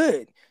looks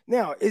good.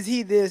 Now, is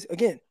he this,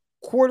 again,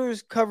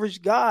 quarters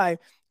coverage guy?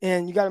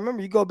 And you got to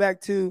remember, you go back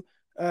to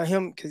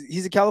him because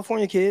he's a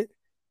California kid,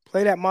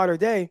 played at Mater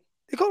Dei.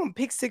 They call him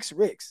Pick Six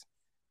Ricks.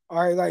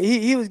 All right, like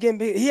he was getting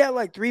big. He had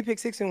like 3 pick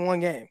six in one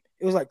game.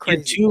 It was like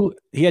crazy.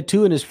 He had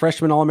two in his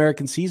freshman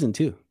All-American season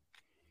too.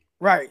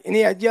 Right, and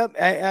he had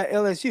at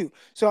LSU.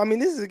 So I mean,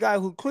 this is a guy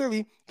who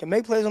clearly can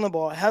make plays on the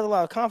ball, has a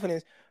lot of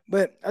confidence.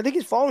 But I think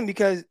he's falling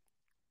because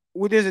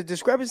there's a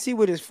discrepancy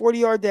with his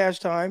 40-yard dash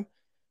time,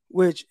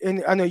 which,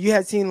 and I know you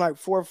had seen like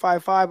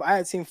 4.55. I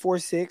had seen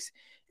 4.6,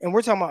 and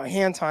we're talking about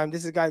hand time.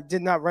 This is a guy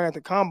did not run at the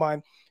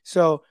combine.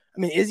 So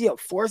I mean, is he a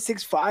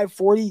 4.65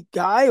 40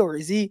 guy, or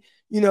is he?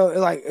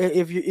 Like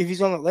if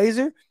he's on a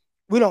laser,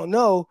 we don't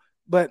know,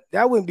 but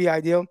that wouldn't be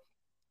ideal.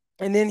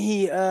 And then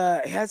he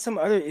had some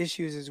other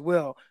issues as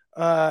well.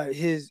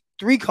 His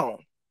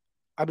 3-cone,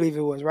 I believe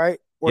it was, right?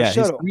 Or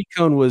shuttle. His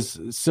 3-cone was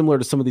similar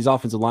to some of these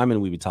offensive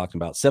linemen we've been talking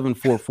about.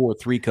 7.44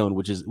 3-cone,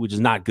 which is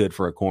not good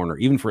for a corner,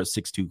 even for a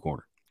 6'2"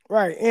 corner.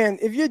 Right. And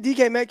if you're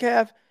DK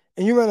Metcalf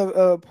and you run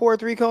a poor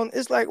 3-cone,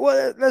 it's like,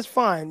 well, that's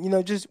fine.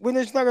 Just when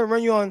it's not going to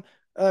run you on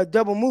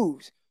double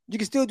moves. You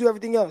can still do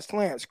everything else: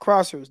 slants,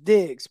 crossers,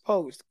 digs,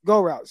 post,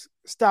 go routes,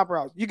 stop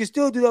routes. You can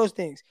still do those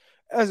things.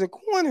 As a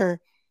corner,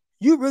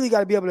 you really got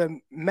to be able to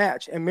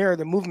match and mirror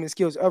the movement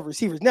skills of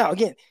receivers. Now,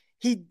 again,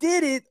 he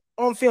did it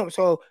on film.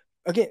 So,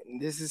 again,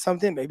 this is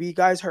something maybe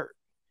guys hurt.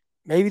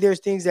 Maybe there's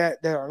things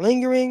that are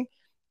lingering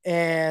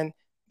and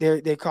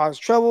they cause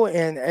trouble.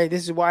 And, hey,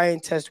 this is why I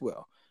didn't test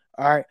well.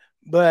 All right.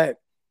 But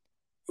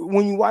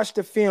when you watch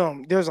the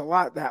film, there's a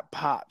lot that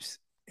pops.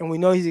 And we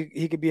know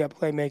he could be a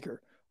playmaker.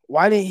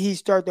 Why didn't he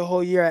start the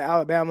whole year at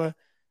Alabama?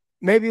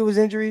 Maybe it was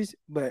injuries,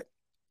 but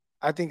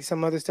I think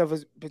some other stuff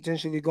is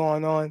potentially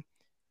going on.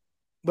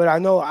 But I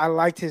know I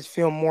liked his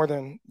film more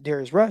than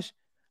Darius Rush.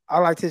 I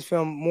liked his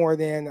film more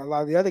than a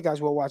lot of the other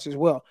guys we'll watch as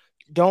well.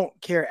 Don't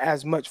care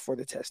as much for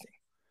the testing.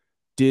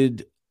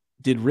 Did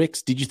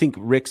you think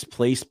Rick's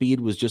play speed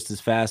was just as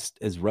fast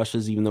as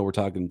Rush's, even though we're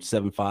talking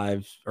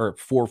 7.5 or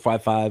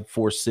 4.55,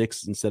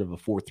 4.6 instead of a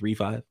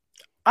 4.35?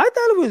 I thought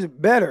it was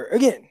better.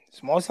 Again,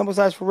 small sample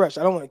size for Rush.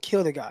 I don't want to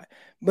kill the guy.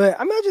 But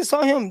I mean, I just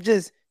saw him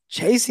just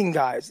chasing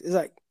guys. It's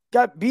like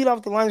got beat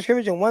off the line of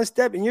scrimmage in one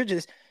step and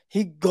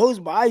he goes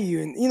by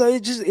you. And,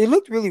 it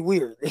looked really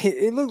weird.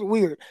 It looked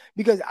weird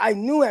because I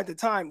knew at the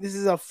time this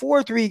is a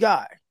 4.3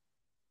 guy.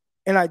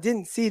 And I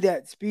didn't see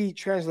that speed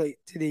translate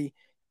to the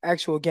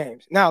actual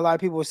games. Now, a lot of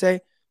people will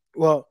say,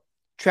 well,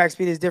 track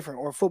speed is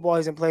different or football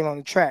isn't played on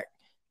the track.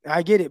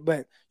 I get it,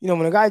 but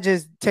when a guy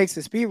just takes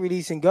the speed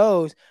release and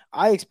goes,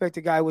 I expect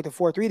a guy with a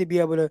 4.3 to be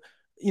able to,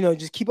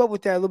 just keep up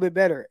with that a little bit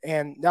better.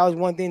 And that was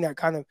one thing that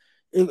kind of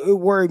it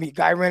worried me.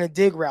 Guy ran a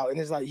dig route, and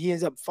it's like he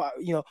ends up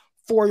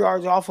 4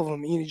 yards off of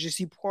him. You just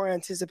see poor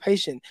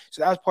anticipation,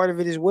 so that was part of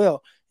it as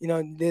well.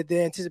 The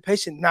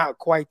anticipation not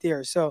quite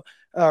there. So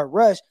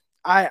Rush,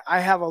 I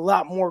have a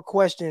lot more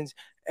questions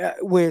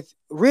with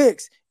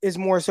Ricks. Is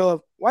more so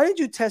of why did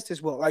you test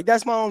this well? Like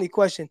that's my only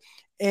question,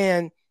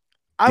 and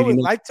I would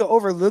like to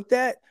overlook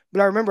that, but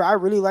I remember I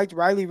really liked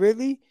Riley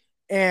Ridley,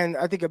 and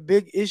I think a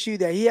big issue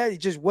that he had, he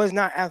just was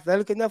not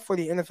athletic enough for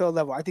the NFL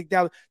level. I think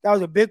that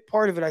was a big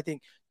part of it. I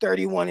think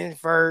 31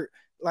 invert,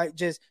 like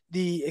just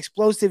the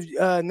explosive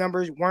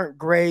numbers weren't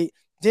great,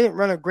 didn't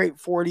run a great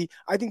 40.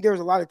 I think there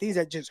was a lot of things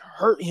that just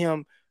hurt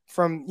him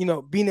from,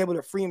 being able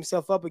to free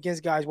himself up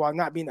against guys while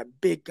not being a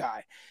big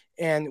guy.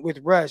 And with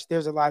Rush,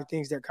 there's a lot of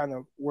things that kind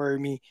of worry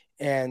me,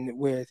 and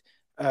with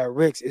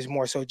Ricks is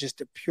more so just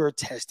the pure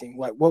testing.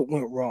 Like what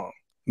went wrong?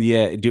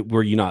 Yeah.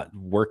 Were you not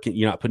working?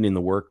 You're not putting in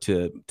the work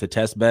to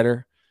test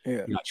better? Yeah.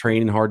 You're not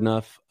training hard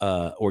enough,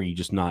 or you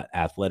just not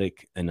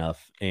athletic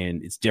enough.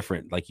 And it's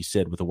different, like you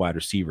said, with a wide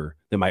receiver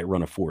that might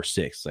run a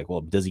 4.6. Like, well,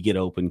 does he get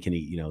open? Can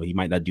he, he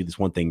might not do this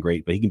one thing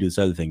great, but he can do this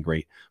other thing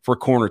great. For a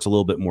corner, it's a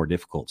little bit more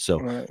difficult. So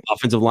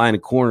offensive line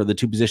and corner, the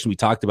two positions we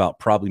talked about,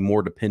 probably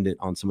more dependent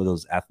on some of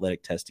those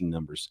athletic testing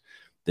numbers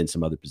than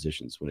some other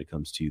positions when it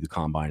comes to the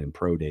combine and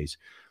pro days.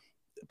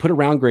 Put a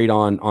round grade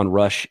on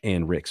Rush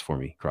and Ricks for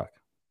me, Croc.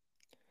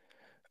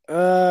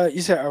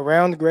 You said a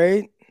round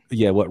grade?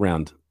 Yeah, what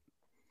round?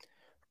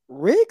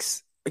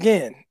 Ricks,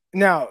 again,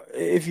 now,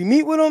 if you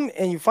meet with him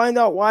and you find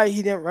out why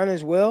he didn't run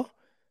as well,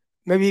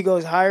 maybe he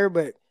goes higher,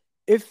 but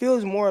it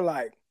feels more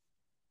like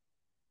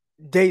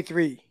day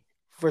 3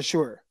 for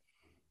sure.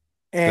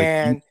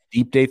 And like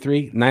deep day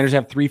 3? Niners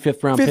have 3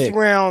 fifth-round picks. Fifth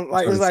round,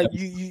 like it's like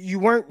you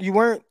weren't,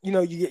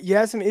 you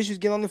had some issues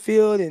getting on the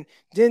field and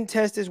didn't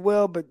test as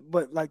well, but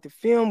like the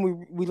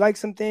film, we like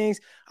some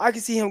things. I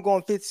could see him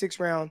going 5th, 6th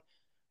round,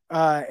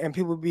 and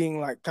people being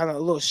like kind of a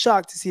little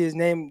shocked to see his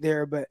name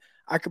there, but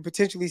I could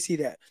potentially see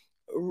that.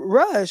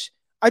 Rush,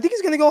 I think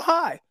he's going to go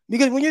high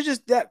because when you're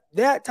just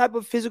that type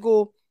of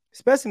physical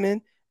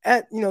specimen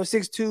at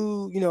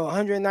 6'2",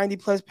 190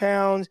 plus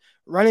pounds,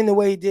 running the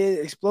way he did,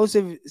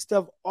 explosive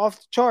stuff off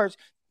the charts,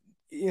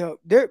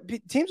 their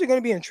teams are going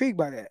to be intrigued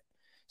by that.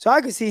 So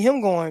I could see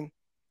him going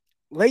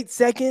late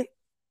second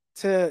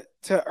to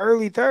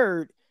early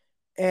third.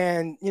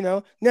 And,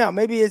 now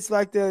maybe it's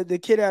like the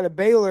kid out of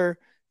Baylor.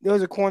 There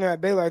was a corner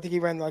at Baylor. I think he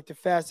ran like the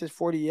fastest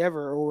 40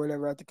 ever or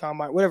whatever at the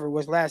combine, whatever it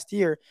was last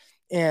year.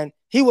 And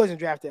he wasn't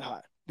drafted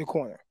high, the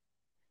corner.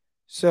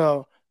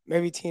 So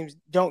maybe teams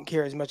don't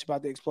care as much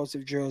about the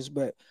explosive drills,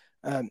 but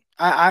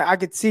I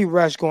could see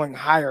Rush going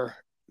higher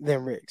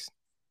than Riggs.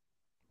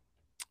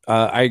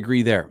 I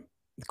agree there.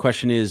 The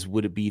question is,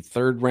 would it be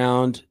third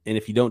round? And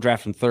if you don't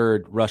draft him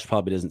third, Rush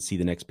probably doesn't see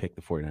the next pick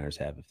the 49ers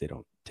have if they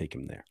don't take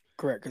him there.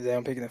 Correct, because they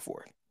don't pick in the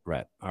fourth.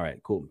 Right. All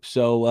right, cool.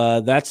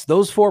 So that's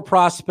those 4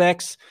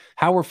 prospects,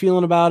 how we're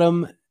feeling about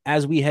them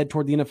as we head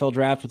toward the NFL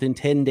draft. Within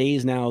 10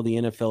 days now, the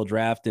NFL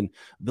draft, and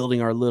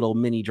building our little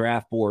mini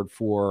draft board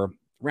for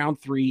round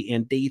 3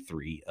 and day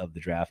 3 of the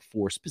draft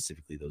for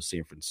specifically those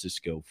San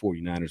Francisco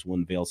 49ers. We'll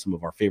unveil some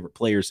of our favorite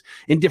players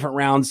in different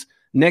rounds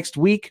next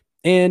week,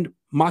 and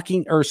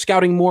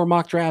scouting more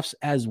mock drafts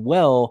as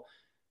well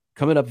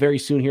coming up very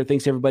soon here.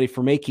 Thanks everybody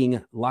for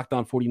making Locked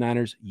On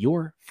 49ers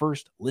your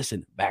first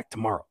listen. Back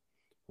tomorrow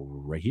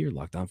right here,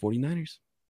 Locked On 49ers.